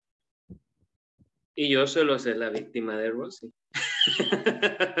Mauricio. Y yo solo soy la víctima de Rosy.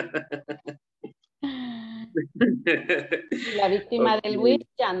 La víctima de Luis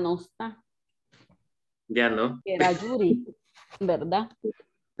ya no está. Ya no. Era Yuri, ¿verdad?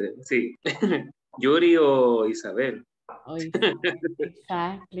 Sí. Yuri o Isabel. Oh,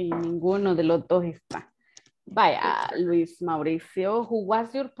 exactly. Ninguno de los dos está. Vaya, Luis Mauricio, who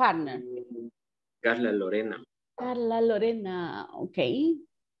was your partner? Carla Lorena. Carla Lorena, okay.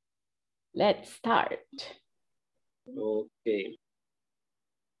 Let's start. Ok.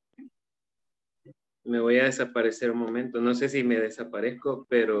 Me voy a desaparecer un momento. No sé si me desaparezco,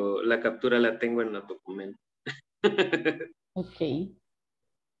 pero la captura la tengo en el documento. Ok.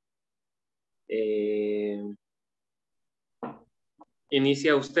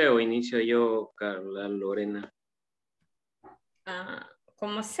 ¿Inicia usted o inicio yo, Carla Lorena?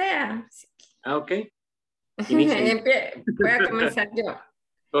 Como sea. Ah, ok. Inicio. Voy a comenzar yo.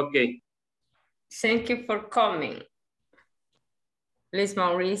 Ok. Thank you for coming. Luis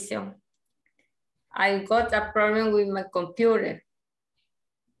Mauricio. I got a problem with my computer.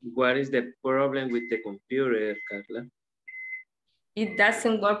 What is the problem with the computer, Carla? It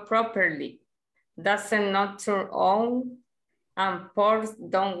doesn't work properly. Doesn't not turn on and ports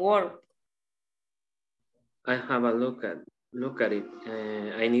don't work. I have a look at it.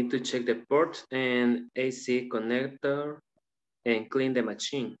 I need to check the port and AC connector and clean the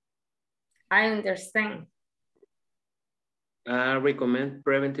machine. I understand. I recommend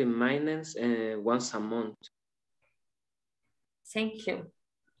preventive maintenance once a month. Thank you.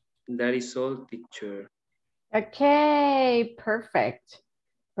 That is all, teacher. Okay, perfect.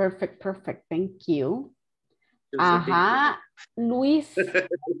 Perfect. Thank you. Ajá, Luis.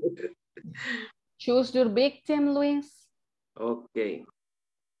 Choose your victim, Luis. Okay.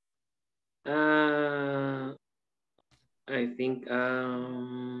 I think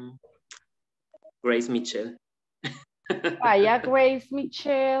Grace Michelle. Vaya, Grace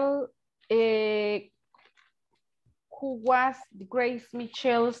Michelle. Who was Grace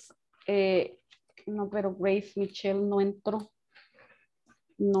Michelle's? No, pero Grace Michelle no entró.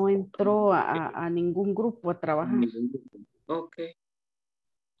 No entró a ningún grupo a trabajar. Okay.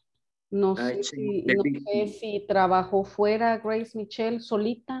 No sé si trabajó fuera Grace Michelle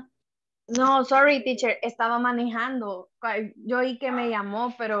solita. No, sorry, teacher, estaba manejando. Yo oí que me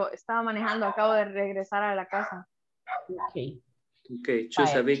llamó, pero estaba manejando. Acabo de regresar a la casa. Okay. Okay,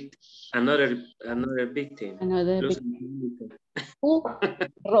 choose a victim. Another victim. Another victim.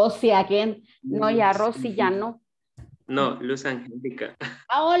 Rosy again. No, ya Rosy ya no. No, Luz Angélica.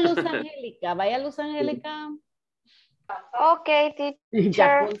 Oh, Luz Angélica. Vaya Luz Angélica. Okay, teacher.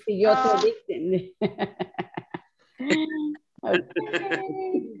 Ya consiguió otro victim. Okay,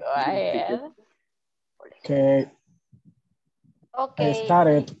 go ahead. Okay. Okay. I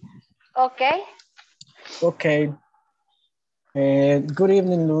started. Okay. Okay. Good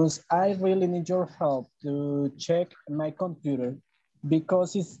evening, Luz. I really need your help to check my computer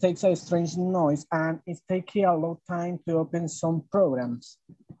because it takes a strange noise and it's taking a long time to open some programs.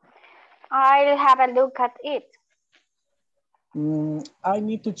 I'll have a look at it. I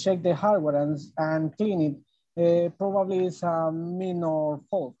need to check the hardware and clean it. Probably it's a minor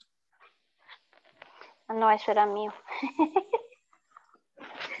fault. No, eso era mío.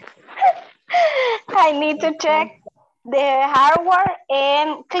 I need to check the hardware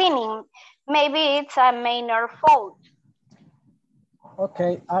and cleaning. Maybe it's a minor fault.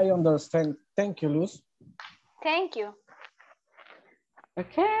 Okay, I understand. Thank you, Luz. Thank you.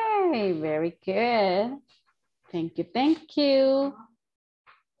 Okay, very good. Thank you, thank you.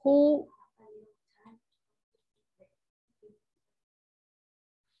 Who?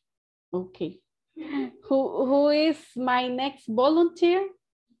 Okay. Who is my next volunteer?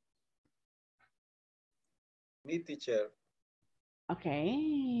 Me, teacher.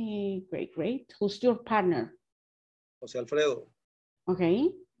 Okay, great, great. Who's your partner? José Alfredo. Okay.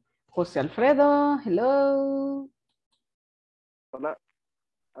 José Alfredo, hello. Hola,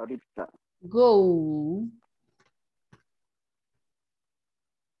 ahorita. Go.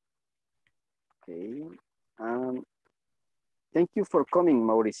 Okay. Thank you for coming,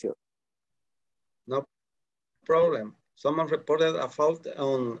 Mauricio. No problem. Someone reported a fault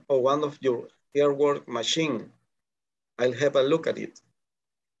on one of your earwork machine. I'll have a look at it.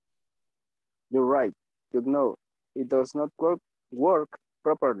 You're right. You know, it does not work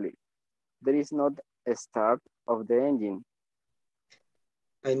properly. There is not a start of the engine.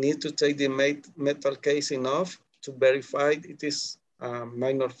 I need to take the metal casing off to verify it is a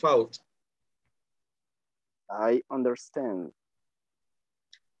minor fault. I understand.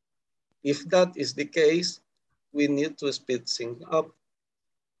 If that is the case, we need to speed things up.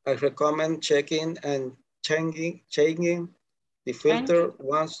 I recommend checking and changing the filter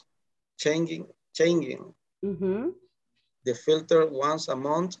once changing the filter once a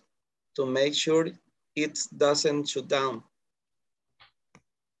month to make sure it doesn't shut down.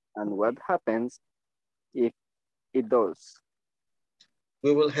 And what happens if it does?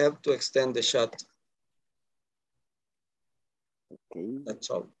 We will have to extend the shut. Okay.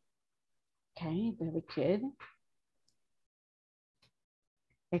 That's all. Okay, very good.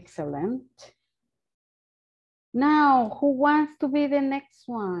 Excellent. Now, who wants to be the next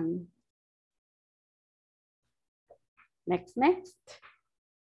one? Next.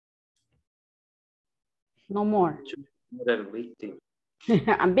 No more. Another victim.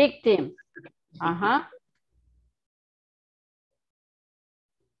 A victim.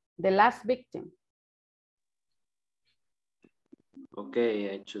 The last victim.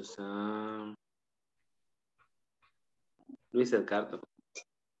 Okay, I choose Luis Edgardo.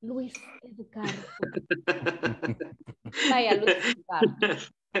 Luis Edgardo. Vaya, Luis Edgardo.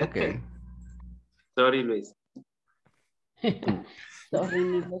 Okay. Sorry, Luis. Sorry,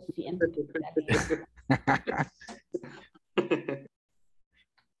 ni lo siento.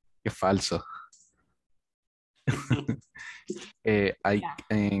 Qué falso. Hay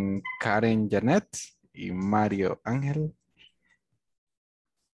en Karen Janet y Mario Ángel.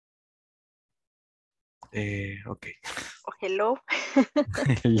 Okay. Oh, hello.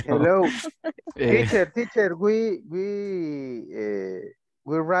 Hello. Teacher, we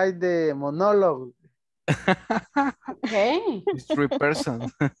write the monologue. Okay. It's 3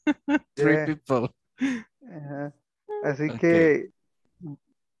 persons. 3 people. Así que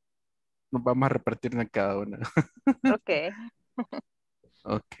nos vamos a repartir en cada una. Okay.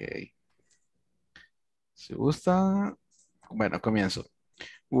 Ok. Si gusta, bueno, comienzo.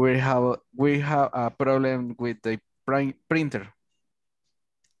 We have a problem with the printer.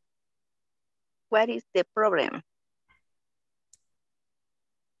 What is the problem?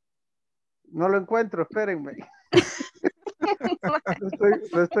 No lo encuentro, espérenme.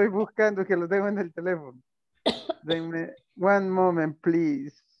 Lo estoy buscando, que lo tengo en el teléfono. Denme one moment,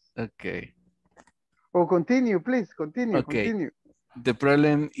 please. Okay. Oh, continue, please, continue, Okay. continue. The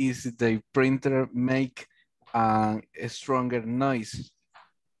problem is the printer make a stronger noise.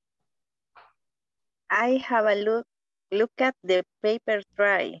 I have a look at the paper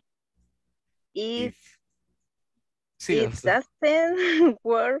tray. If it doesn't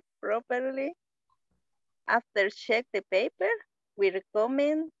work properly, after check the paper, we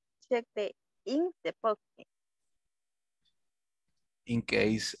recommend check the ink deposit. In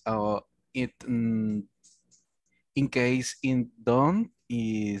case it don't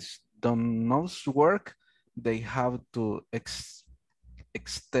not work, they have to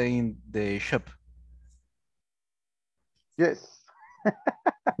extend the shop. Yes.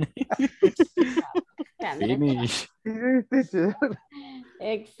 Finish.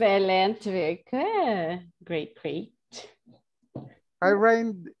 Excellent, very good. Great, great. I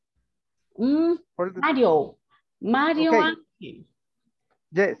read. Mario. Mario. Okay.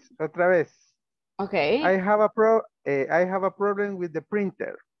 Yes, otra vez. Okay. I have a problem with the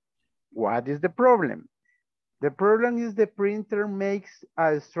printer. What is the problem? The problem is the printer makes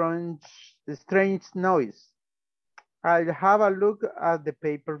a strange noise. I'll have a look at the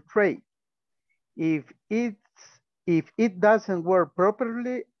paper tray. If it doesn't work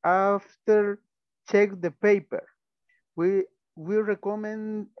properly, after check the paper. We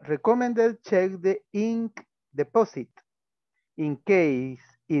recommended check the ink deposit. In case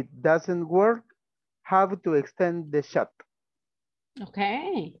it doesn't work, have to extend the shot.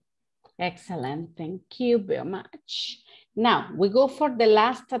 Okay, excellent. Thank you very much. Now we go for the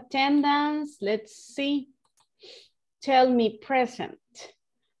last attendance. Let's see. Tell me present.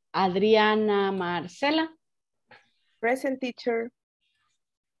 Adriana Marcela. Present, teacher.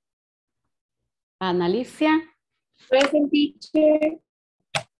 Ana Alicia. Present, teacher.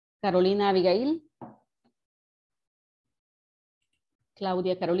 Carolina Abigail.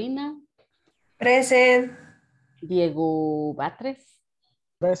 Claudia Carolina. Present. Diego Batres.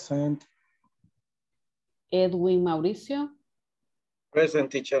 Present. Edwin Mauricio.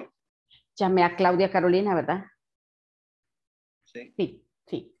 Present, teacher. Llamé a Claudia Carolina, ¿verdad? Sí. Sí,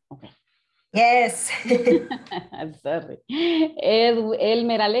 sí, ok. Yes. Sorry.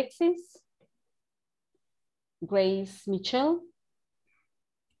 Elmer Alexis. Grace Michelle.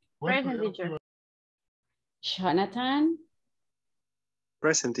 Present, teacher. Jonathan.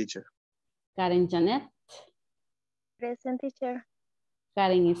 Present, teacher. Karen Janet. Present, teacher.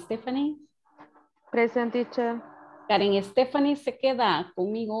 Karen Stephanie. Present, teacher. Karen Stephanie se queda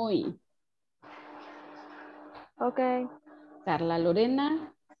conmigo hoy. Okay. Carla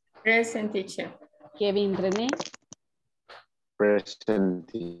Lorena. Present, teacher. Kevin René. Present,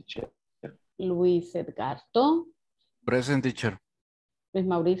 teacher. Luis Edgardo. Present, teacher. Luis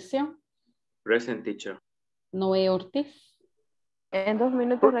Mauricio. Present, teacher. Noé Ortiz. En 2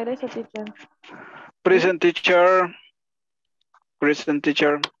 minutos regreso, teacher. Present, teacher. Present,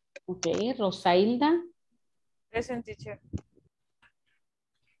 teacher. Ok, Rosailda. Present, teacher.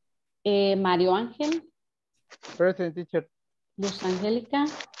 Mario Ángel. Present, teacher. Luz Angélica.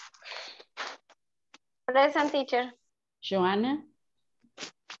 Present, teacher. Joana.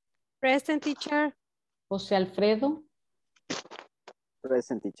 Present, teacher. José Alfredo.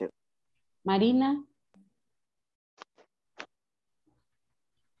 Present, teacher. Marina.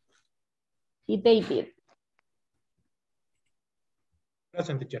 Y David.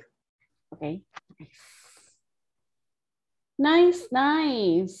 Present, teacher. Okay. Nice,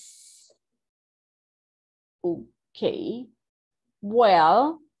 nice. Okay.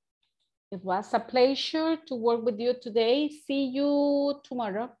 Well, it was a pleasure to work with you today. See you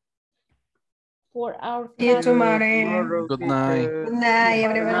tomorrow for our class. See you tomorrow. Good night. Good night,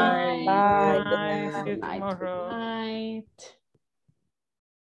 everybody. Bye. Good night. See you Good night. tomorrow. Good night.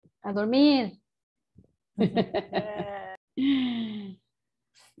 A dormir.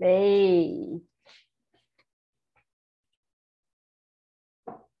 Stay.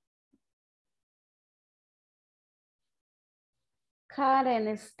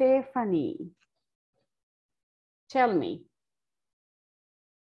 Karen, Stephanie, tell me.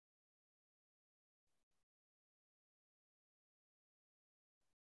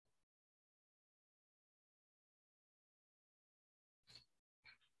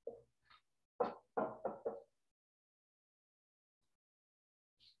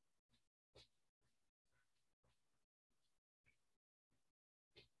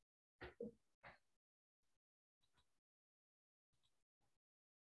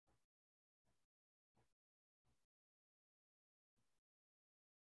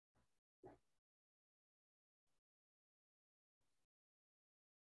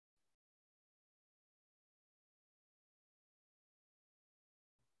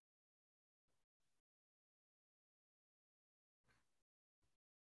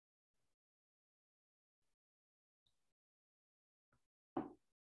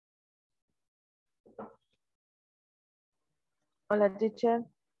 Hola, teacher.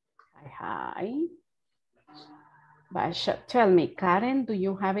 Hi. Basha, tell me, Karen, do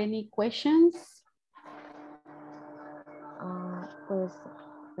you have any questions? Pues,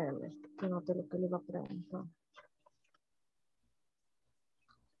 espérame, que noté lo que le iba a preguntar.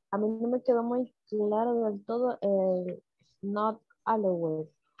 A mí no me quedó muy claro del todo el not allowed.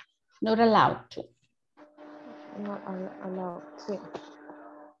 Not allowed to. Not allowed, sí.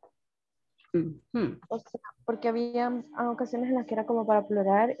 Mm-hmm. O sea, porque había ocasiones en las que era como para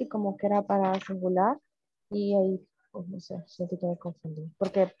plural y como que era para singular. Y ahí, pues no sé, siento que me confundí.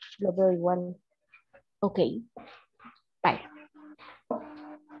 Porque lo veo igual. Ok. Vale.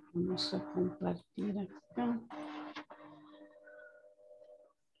 Vamos a compartir acá.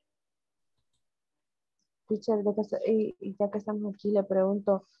 Teacher, y ya que estamos aquí, le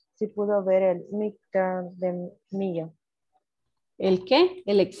pregunto si pudo ver el midterm de Millo. ¿El qué?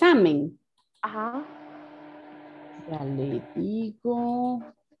 El examen. Ajá. Ya le digo.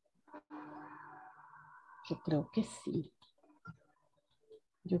 Yo creo que sí.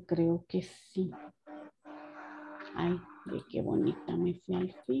 Yo creo que sí. Ay, ve qué bonita me fui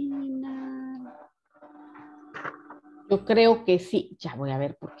al final. Yo creo que sí. Ya voy a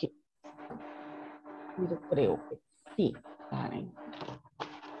ver por qué. Yo creo que sí, Karen.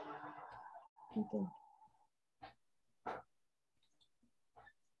 Okay.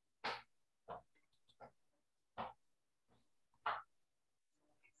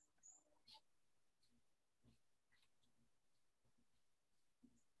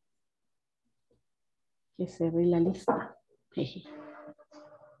 Que se ve la lista. Jeje.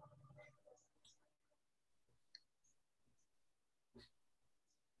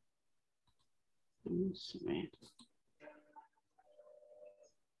 Vamos a ver.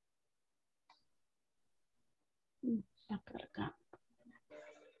 Está cargando.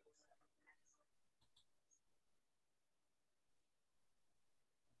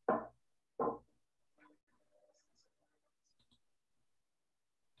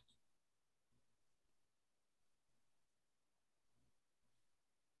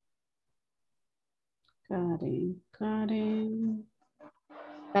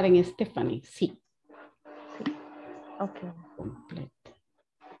 Karen Stephanie, sí. Ok. Completa.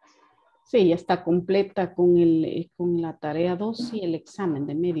 Sí, ya está completa con la tarea 2 y el examen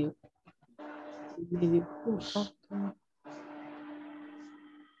de medio curso. Okay.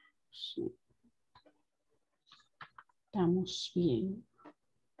 Sí. Estamos bien.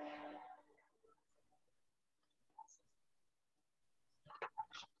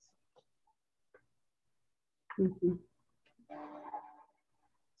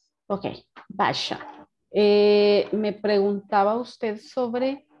 Ok, Basha. Me preguntaba usted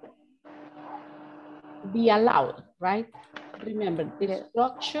sobre be allowed, right? Remember, the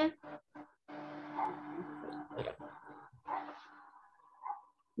structure.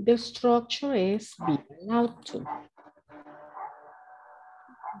 The structure is be allowed to.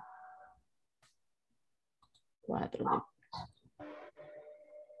 Cuatro.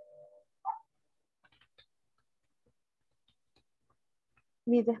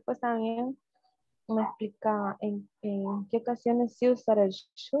 Y después también me explica en qué ocasiones sí usar el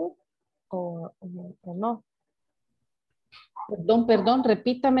should o no. Perdón,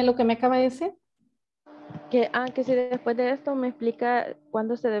 repítame lo que me acaba de decir. Que si después de esto me explica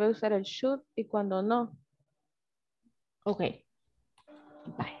cuándo se debe usar el should y cuándo no. Ok.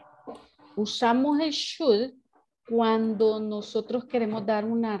 Bye. Usamos el should cuando nosotros queremos dar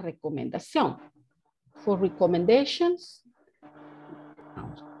una recomendación. For recommendations.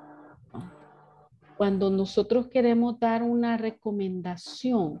 Cuando nosotros queremos dar una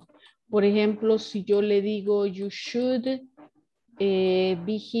recomendación. Por ejemplo, si yo le digo, you should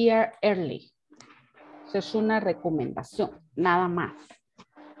be here early. Eso es una recomendación, nada más.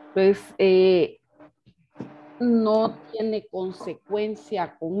 Entonces, no tiene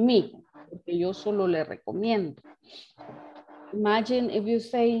consecuencia conmigo, porque yo solo le recomiendo. Imagine if you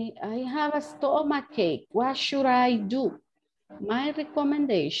say, I have a stomachache, what should I do? My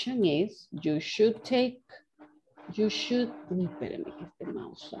recommendation is you should, espérame que este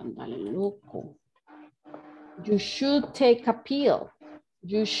mouse anda loco. You should take a pill.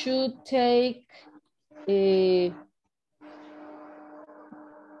 You should take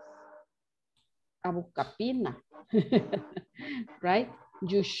abucapina, right?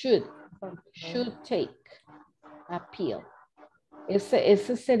 You should take a pill.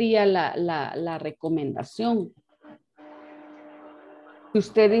 Esa sería la recomendación. Si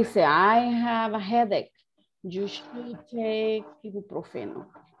usted dice, I have a headache, you should take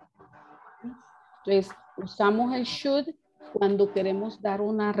ibuprofeno. Entonces, usamos el should cuando queremos dar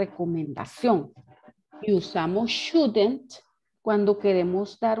una recomendación. Y usamos shouldn't cuando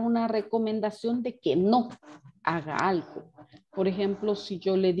queremos dar una recomendación de que no haga algo. Por ejemplo, si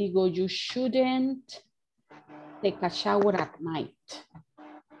yo le digo, you shouldn't take a shower at night.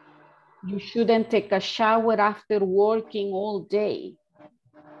 You shouldn't take a shower after working all day.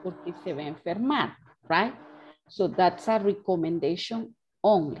 Porque se va a enfermar, right? So that's a recommendation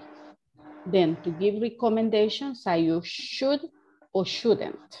only. Then to give recommendations, you should or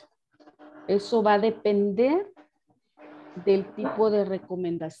shouldn't. Eso va a depender del tipo de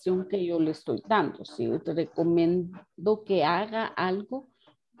recomendación que yo le estoy dando. Si yo te recomiendo que haga algo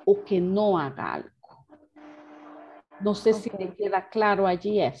o que no haga algo. No sé si te queda claro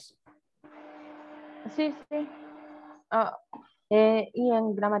allí eso. Sí, sí. Y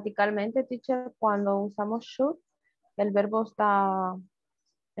en gramaticalmente, teacher, cuando usamos should, el verbo está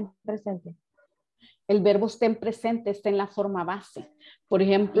en presente. El verbo está en presente, está en la forma base. Por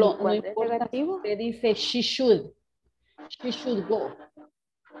ejemplo, no importa si usted dice she should go.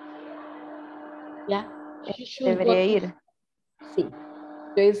 ¿Ya? She should Debería ir. Sí.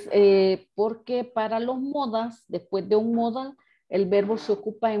 Entonces, porque para los modas, después de un modal, el verbo se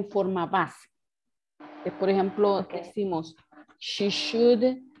ocupa en forma base. Entonces, por ejemplo, decimos, she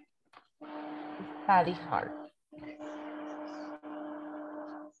should study hard.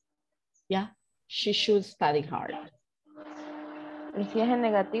 ¿Ya? She should study hard. Y si es en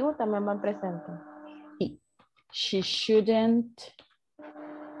negativo, también va en presente. Sí. She shouldn't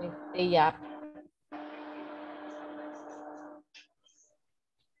stay up.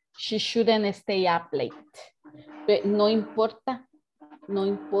 She shouldn't stay up late. No importa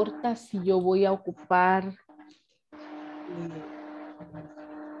si yo voy a ocupar,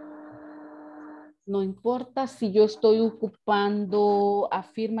 no importa si yo estoy ocupando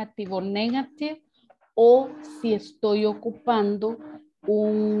afirmativo o negative o si estoy ocupando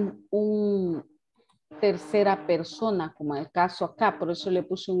un tercera persona, como el caso acá. Por eso le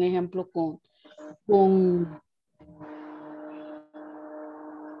puse un ejemplo con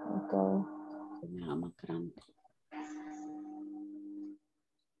se me llama grande.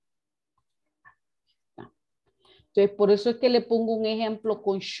 Entonces, por eso es que le pongo un ejemplo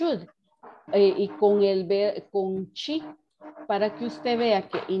con should y con she, para que usted vea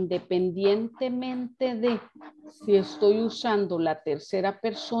que independientemente de si estoy usando la tercera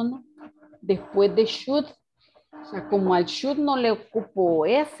persona, después de should, o sea, como al should no le ocupo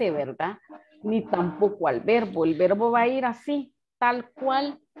ese, ¿verdad? Ni tampoco al verbo. El verbo va a ir así, tal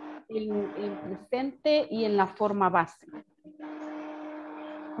cual, en presente y en la forma base.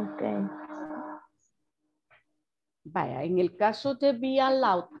 Ok. Vaya, en el caso de be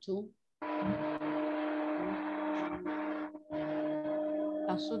allowed to,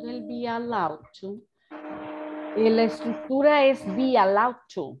 caso del be allowed to, la estructura es be allowed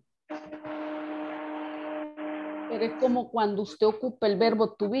to. Pero es como cuando usted ocupa el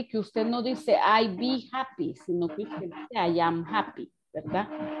verbo to be, que usted no dice I be happy, sino que usted dice I am happy, ¿verdad?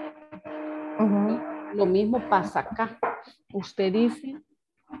 Lo mismo pasa acá. Usted dice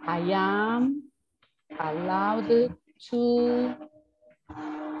I am allowed to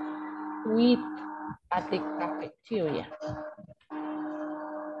eat at the cafeteria.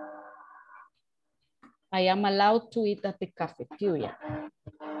 I am allowed to eat at the cafeteria.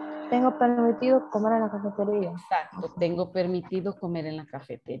 Tengo permitido comer en la cafetería. Exacto, tengo permitido comer en la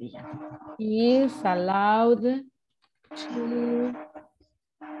cafetería. He is allowed to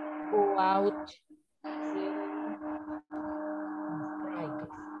go out on Fridays.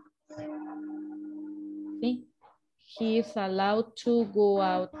 ¿Sí? He is allowed to go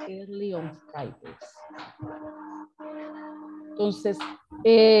out early on Fridays. Entonces,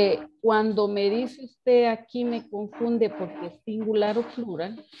 cuando me dice usted aquí me confunde porque es singular o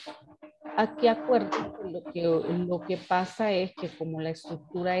plural, aquí acuérdense lo que pasa es que como la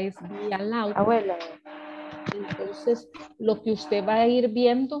estructura es be allowed, abuela, entonces lo que usted va a ir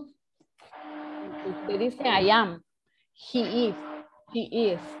viendo, usted dice I am, he is, she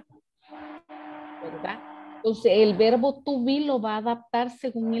is, ¿verdad? Entonces el verbo to be lo va a adaptar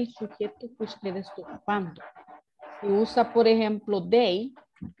según el sujeto que usted esté ocupando. Si usa, por ejemplo, they,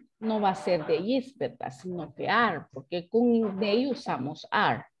 no va a ser they is, ¿verdad? Sino que are, porque con they usamos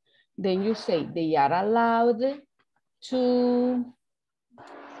are. Then you say they are allowed to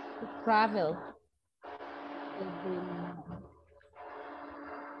travel.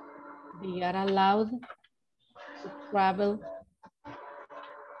 They are allowed to travel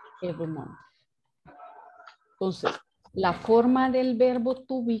every month. Entonces, la forma del verbo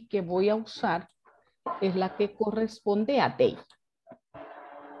to be que voy a usar es la que corresponde a they.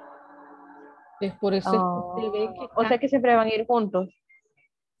 Entonces, por eso es que usted ve que... O sea que siempre van a ir juntos.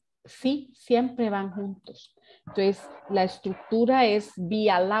 sí, siempre van juntos. Entonces, la estructura es be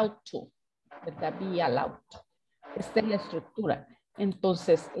allowed to, ¿verdad? Be allowed to. Esta es la estructura.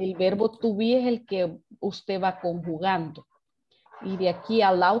 Entonces, el verbo to be es el que usted va conjugando. Y de aquí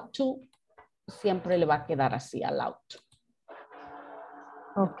allowed to, siempre le va a quedar así, allowed to.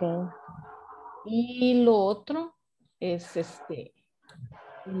 Ok. Y lo otro es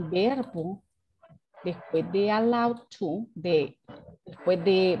el verbo después de allowed to, después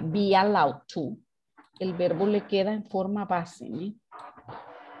de be allowed to, el verbo le queda en forma base, ¿no?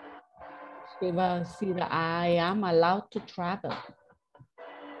 Usted va a decir, I am allowed to travel.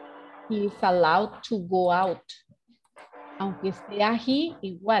 He is allowed to go out. Aunque sea he,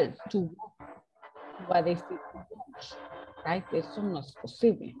 igual, to go. Va a decir to go. Right? Eso no es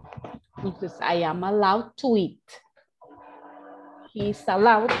posible. Entonces, I am allowed to eat. He is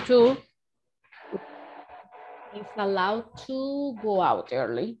allowed to go out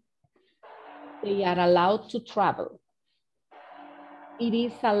early. They are allowed to travel. It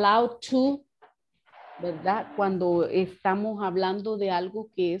is allowed to, ¿verdad? Cuando estamos hablando de algo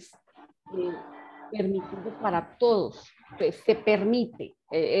que es permitido para todos, pues, se permite.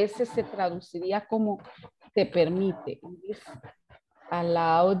 Ese se traduciría como se permite. It is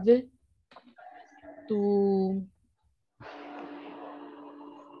allowed to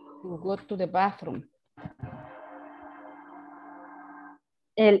go to the bathroom.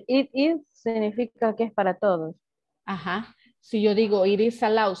 El it is significa que es para todos. Ajá. Si yo digo it is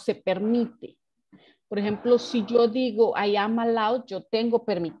allowed, se permite. Por ejemplo, si yo digo I am allowed, yo tengo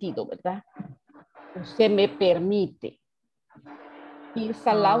permitido, ¿verdad? Se me permite. He is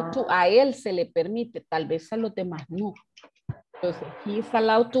allowed to, a él se le permite, tal vez a los demás no. Entonces, he is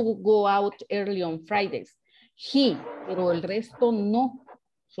allowed to go out early on Fridays. He, pero el resto no,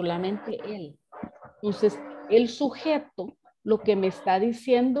 solamente él. Entonces, el sujeto lo que me está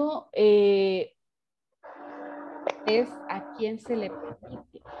diciendo es a quién se le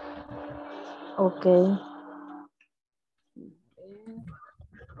permite. Ok.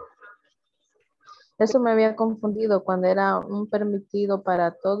 Eso me había confundido cuando era un permitido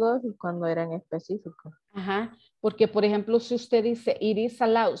para todos y cuando era en específico. Ajá, porque por ejemplo, si usted dice it is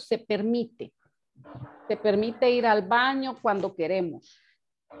allowed, se permite. Se permite ir al baño cuando queremos,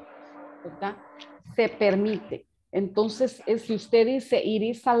 ¿verdad? Se permite. Entonces, si usted dice it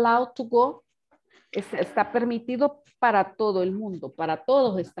is allowed to go, está permitido para todo el mundo, para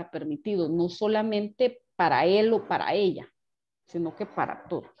todos está permitido, no solamente para él o para ella, sino que para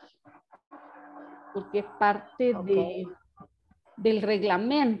todos. Porque es parte del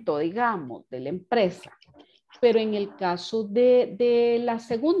reglamento, digamos, de la empresa. Pero en el caso de la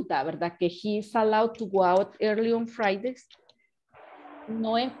segunda, ¿verdad? Que he is allowed to go out early on Fridays,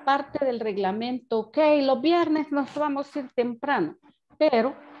 no es parte del reglamento. Ok, los viernes nos vamos a ir temprano,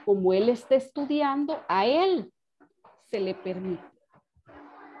 pero como él está estudiando, a él se le permite.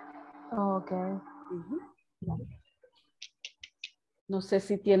 Ok. No sé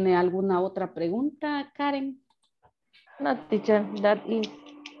si tiene alguna otra pregunta, Karen. No, teacher, that is.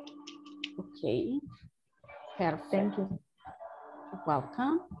 Ok. Perfect. Thank you.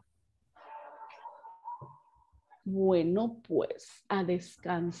 Welcome. Bueno, pues a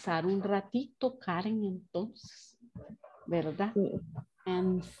descansar un ratito, Karen, entonces, ¿verdad? Sí.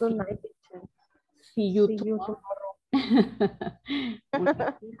 And Good night, teacher. see you tomorrow. Un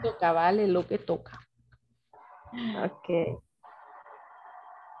ratito, cabal, es lo que toca. Okay.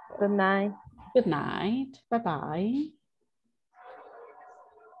 Good night. Good night. Bye-bye.